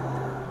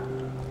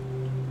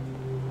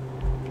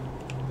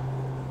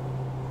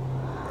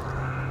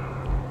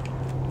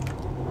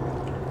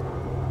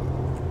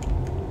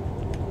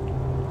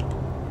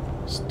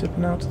 Just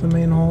dipping out to the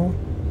main hole.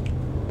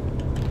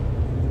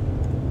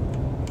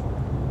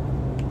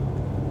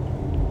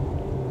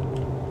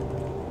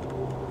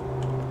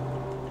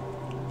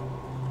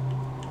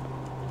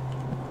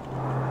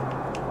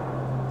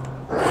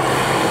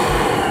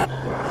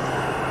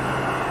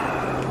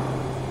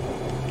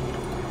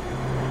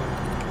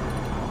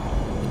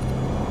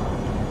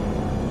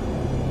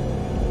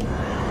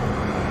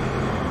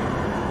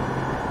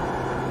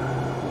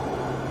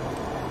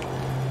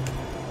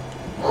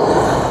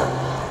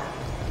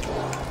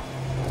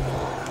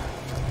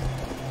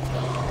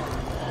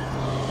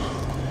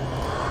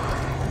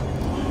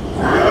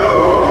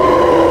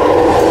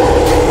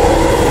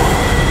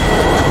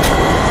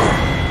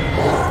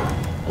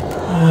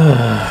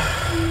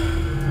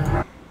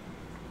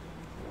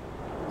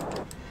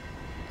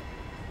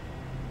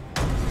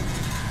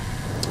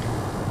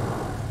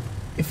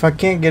 If I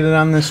can't get it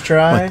on this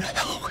try... What the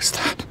hell was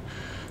that?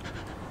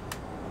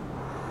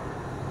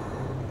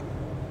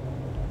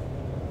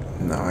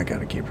 No, I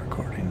gotta keep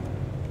recording.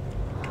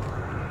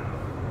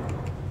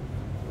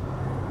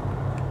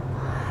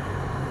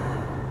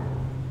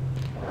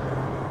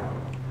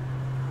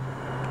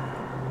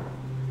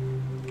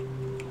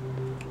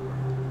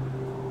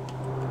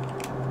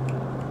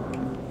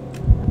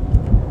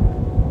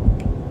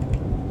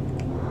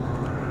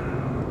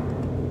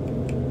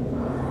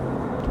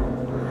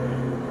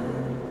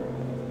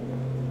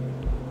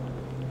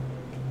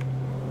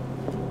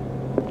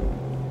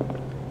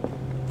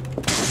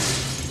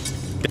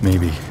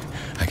 Maybe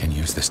I can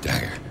use this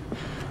dagger.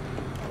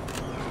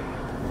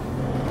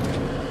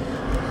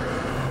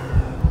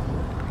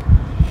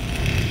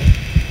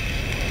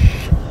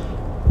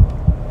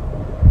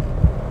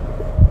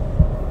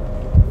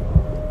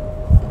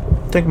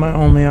 I think my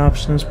only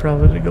option is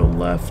probably to go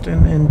left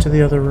and into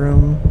the other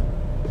room.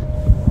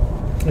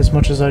 As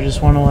much as I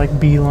just want to like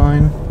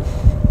beeline.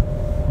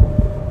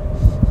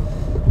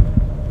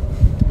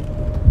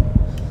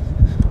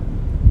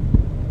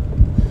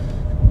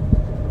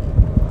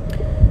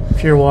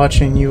 If you're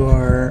watching, you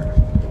are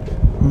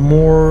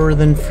more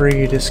than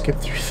free to skip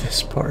through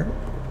this part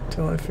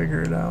until I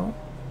figure it out.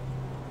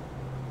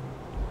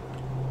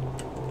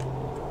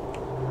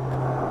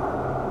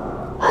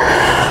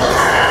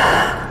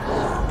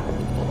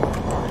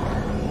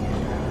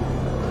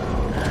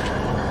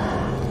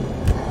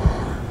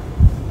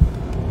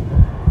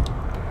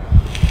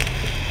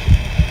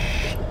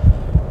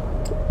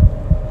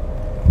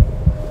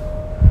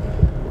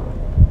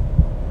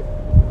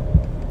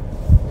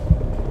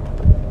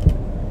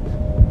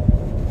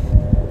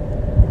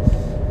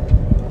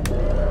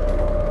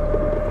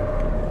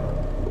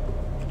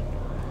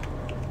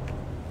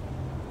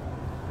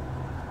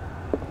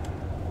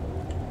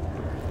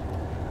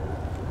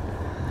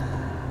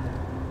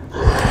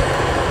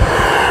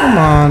 Come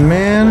on,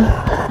 man.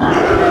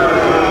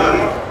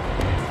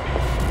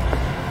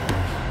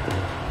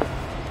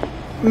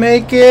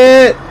 Make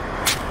it!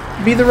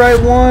 Be the right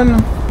one!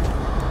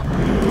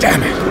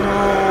 Damn it!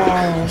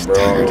 Oh, This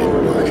dagger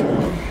didn't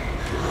work.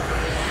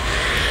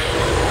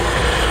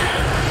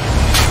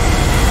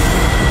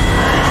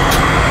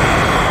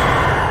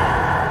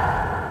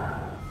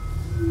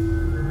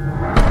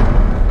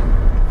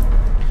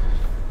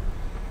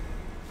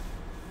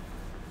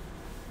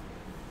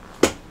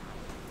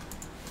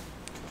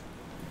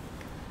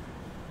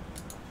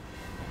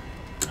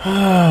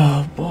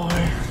 Oh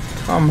boy.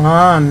 Come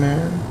on,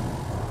 man.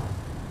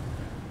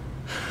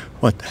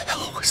 What the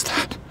hell was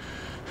that?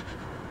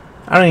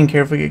 I don't even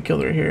care if we get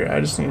killed right here. I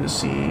just need to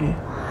see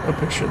a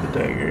picture of the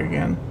dagger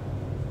again.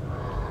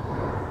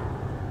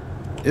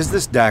 Is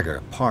this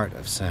dagger part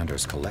of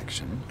Sanders'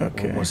 collection,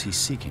 Okay. or was he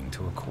seeking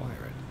to acquire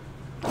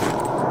it?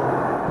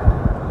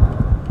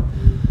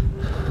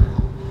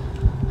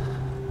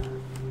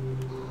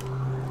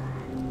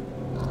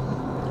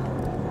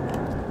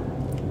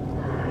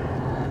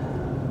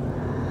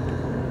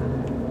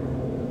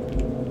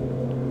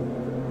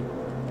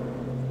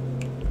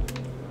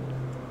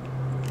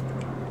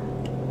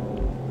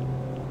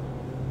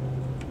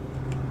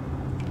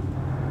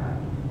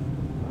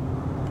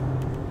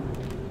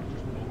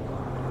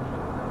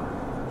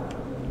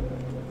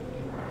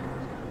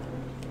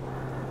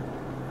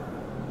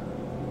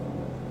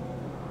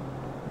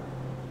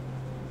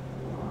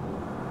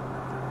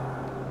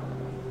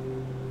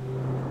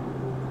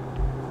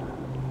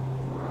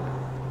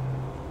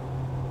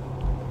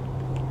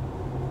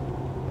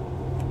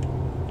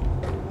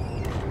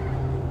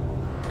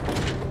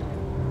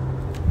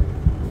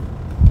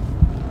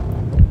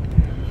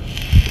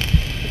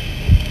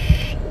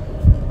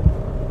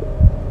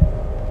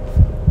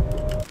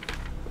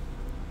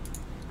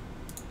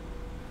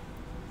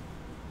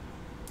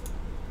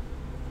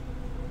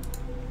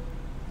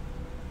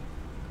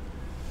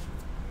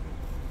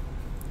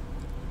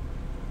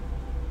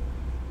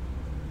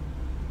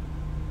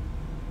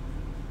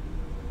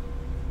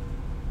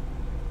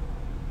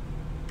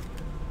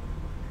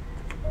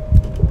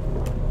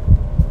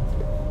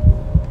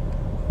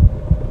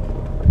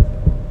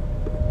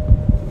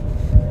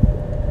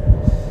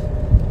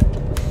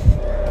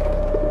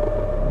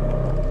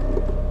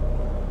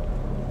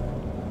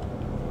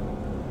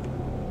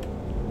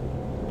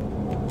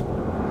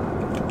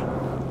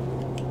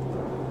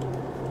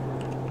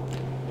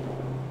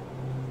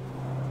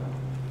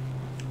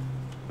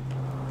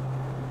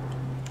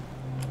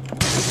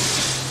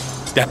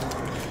 Step.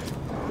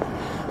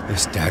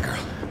 This dagger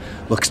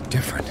looks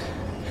different.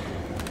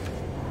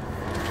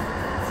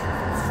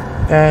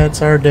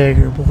 That's our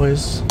dagger,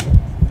 boys.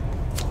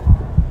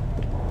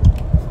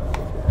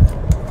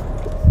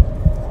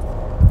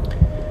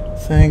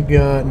 Thank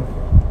God.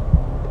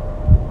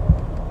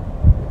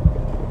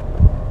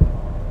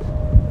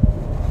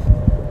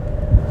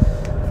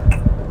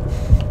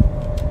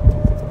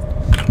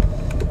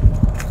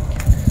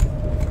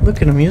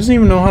 Look at him, he doesn't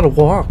even know how to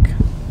walk.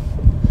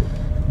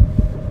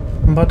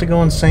 I'm about to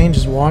go insane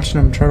just watching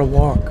him try to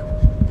walk.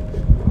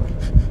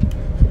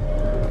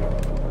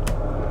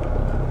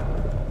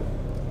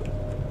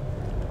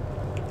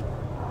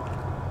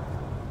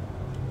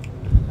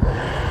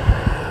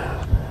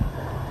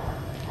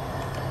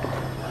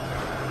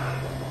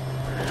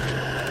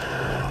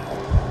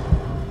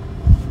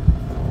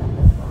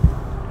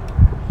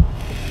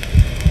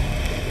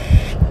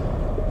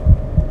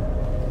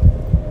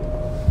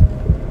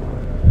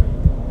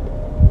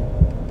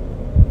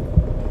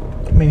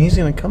 I mean, he's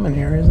gonna come in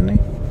here, isn't he?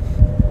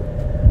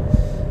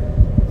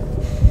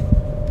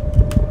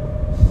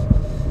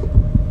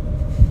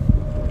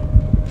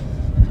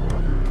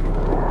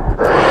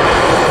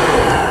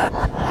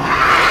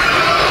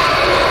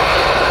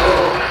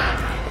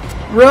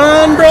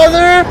 Run,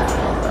 brother!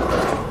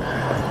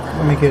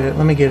 Let me get it,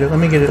 let me get it, let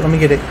me get it, let me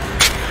get it.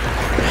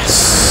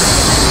 Yes.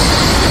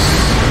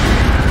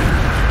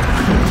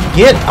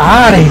 Get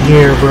out of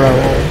here,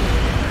 bro.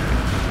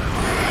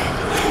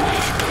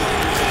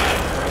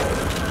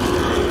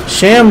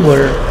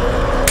 Shambler.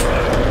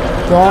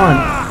 Gone.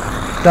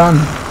 Done.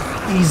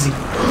 Easy.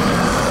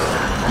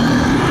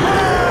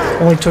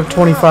 Only took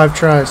 25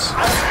 tries.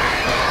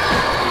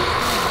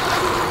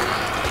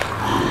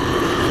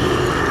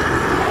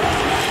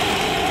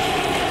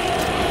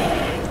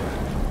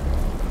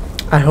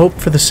 I hope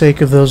for the sake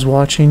of those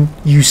watching,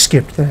 you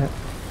skipped that.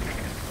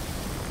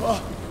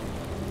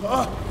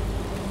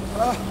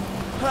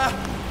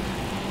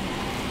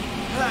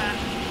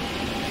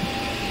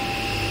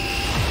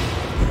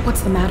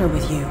 What's the matter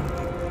with you?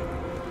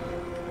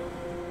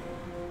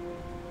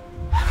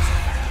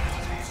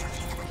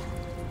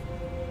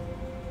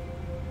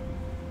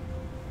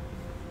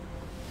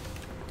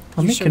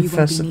 Let me sure you won't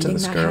confess be it to needing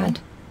this that girl. head?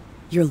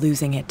 You're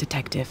losing it,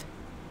 Detective.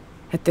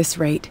 At this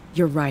rate,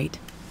 you're right.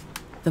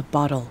 The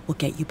bottle will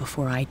get you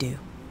before I do.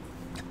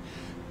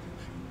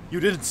 You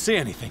didn't see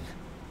anything.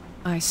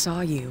 I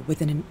saw you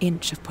within an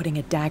inch of putting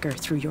a dagger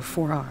through your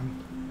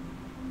forearm.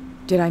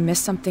 Did I miss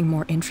something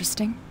more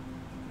interesting?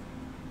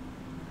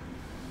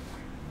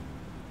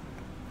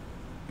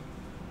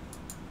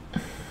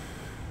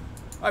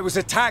 I was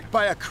attacked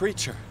by a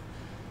creature.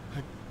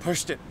 I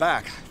pushed it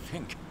back, I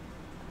think.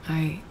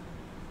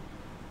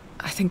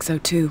 I think so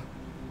too.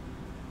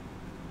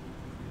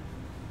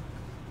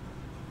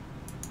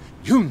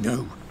 You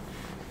knew.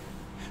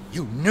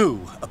 You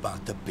knew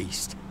about the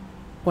beast.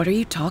 What are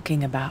you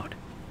talking about?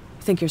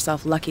 Think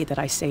yourself lucky that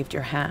I saved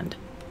your hand,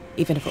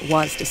 even if it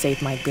was to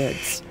save my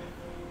goods.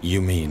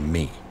 You mean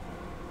me?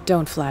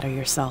 Don't flatter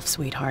yourself,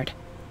 sweetheart.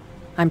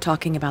 I'm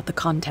talking about the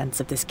contents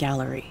of this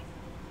gallery.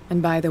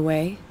 And by the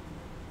way,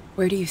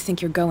 where do you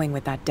think you're going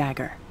with that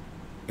dagger?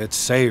 It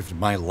saved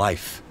my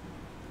life.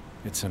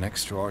 It's an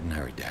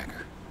extraordinary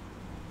dagger.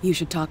 You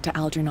should talk to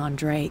Algernon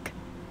Drake.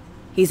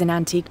 He's an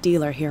antique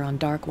dealer here on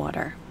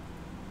Darkwater.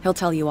 He'll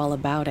tell you all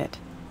about it.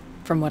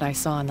 From what I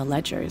saw in the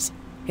ledgers,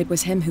 it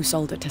was him who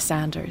sold it to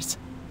Sanders.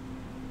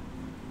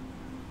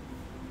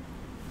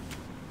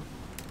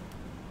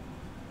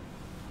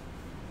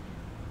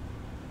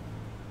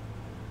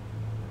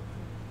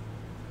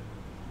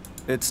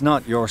 It's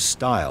not your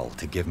style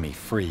to give me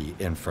free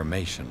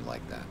information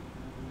like that.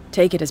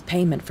 Take it as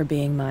payment for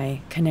being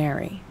my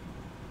canary.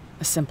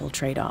 A simple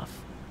trade-off.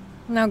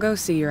 Now go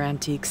see your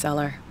antique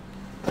seller.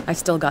 I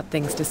still got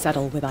things to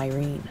settle with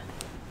Irene.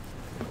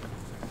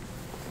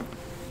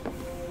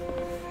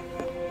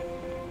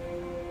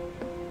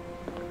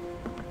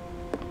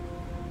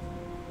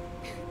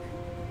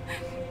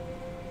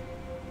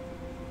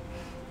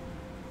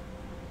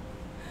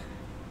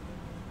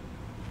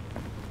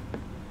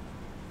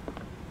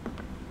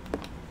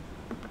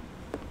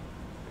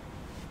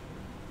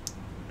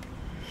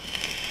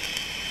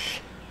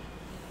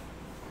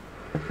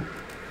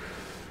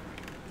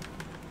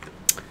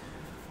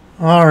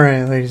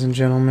 Alright, ladies and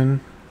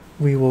gentlemen,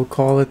 we will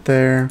call it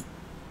there.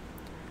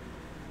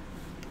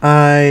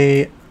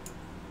 I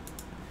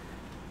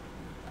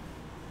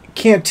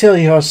can't tell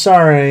you how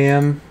sorry I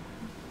am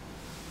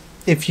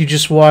if you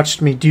just watched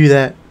me do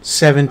that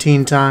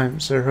 17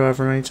 times, or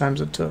however many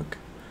times it took.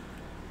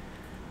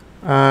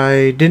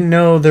 I didn't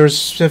know there was a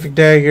specific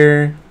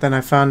dagger, then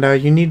I found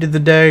out you needed the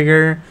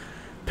dagger,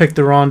 picked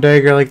the wrong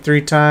dagger like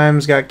 3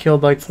 times, got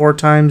killed like 4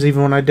 times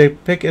even when I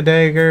did pick a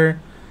dagger.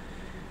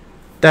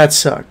 That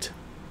sucked.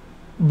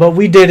 But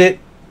we did it.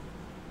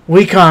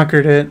 We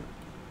conquered it.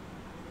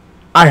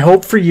 I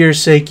hope for your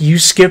sake you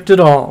skipped it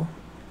all.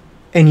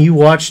 And you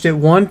watched it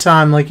one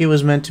time like it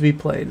was meant to be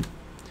played.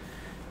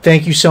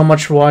 Thank you so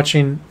much for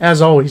watching. As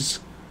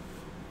always,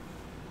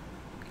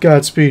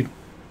 Godspeed.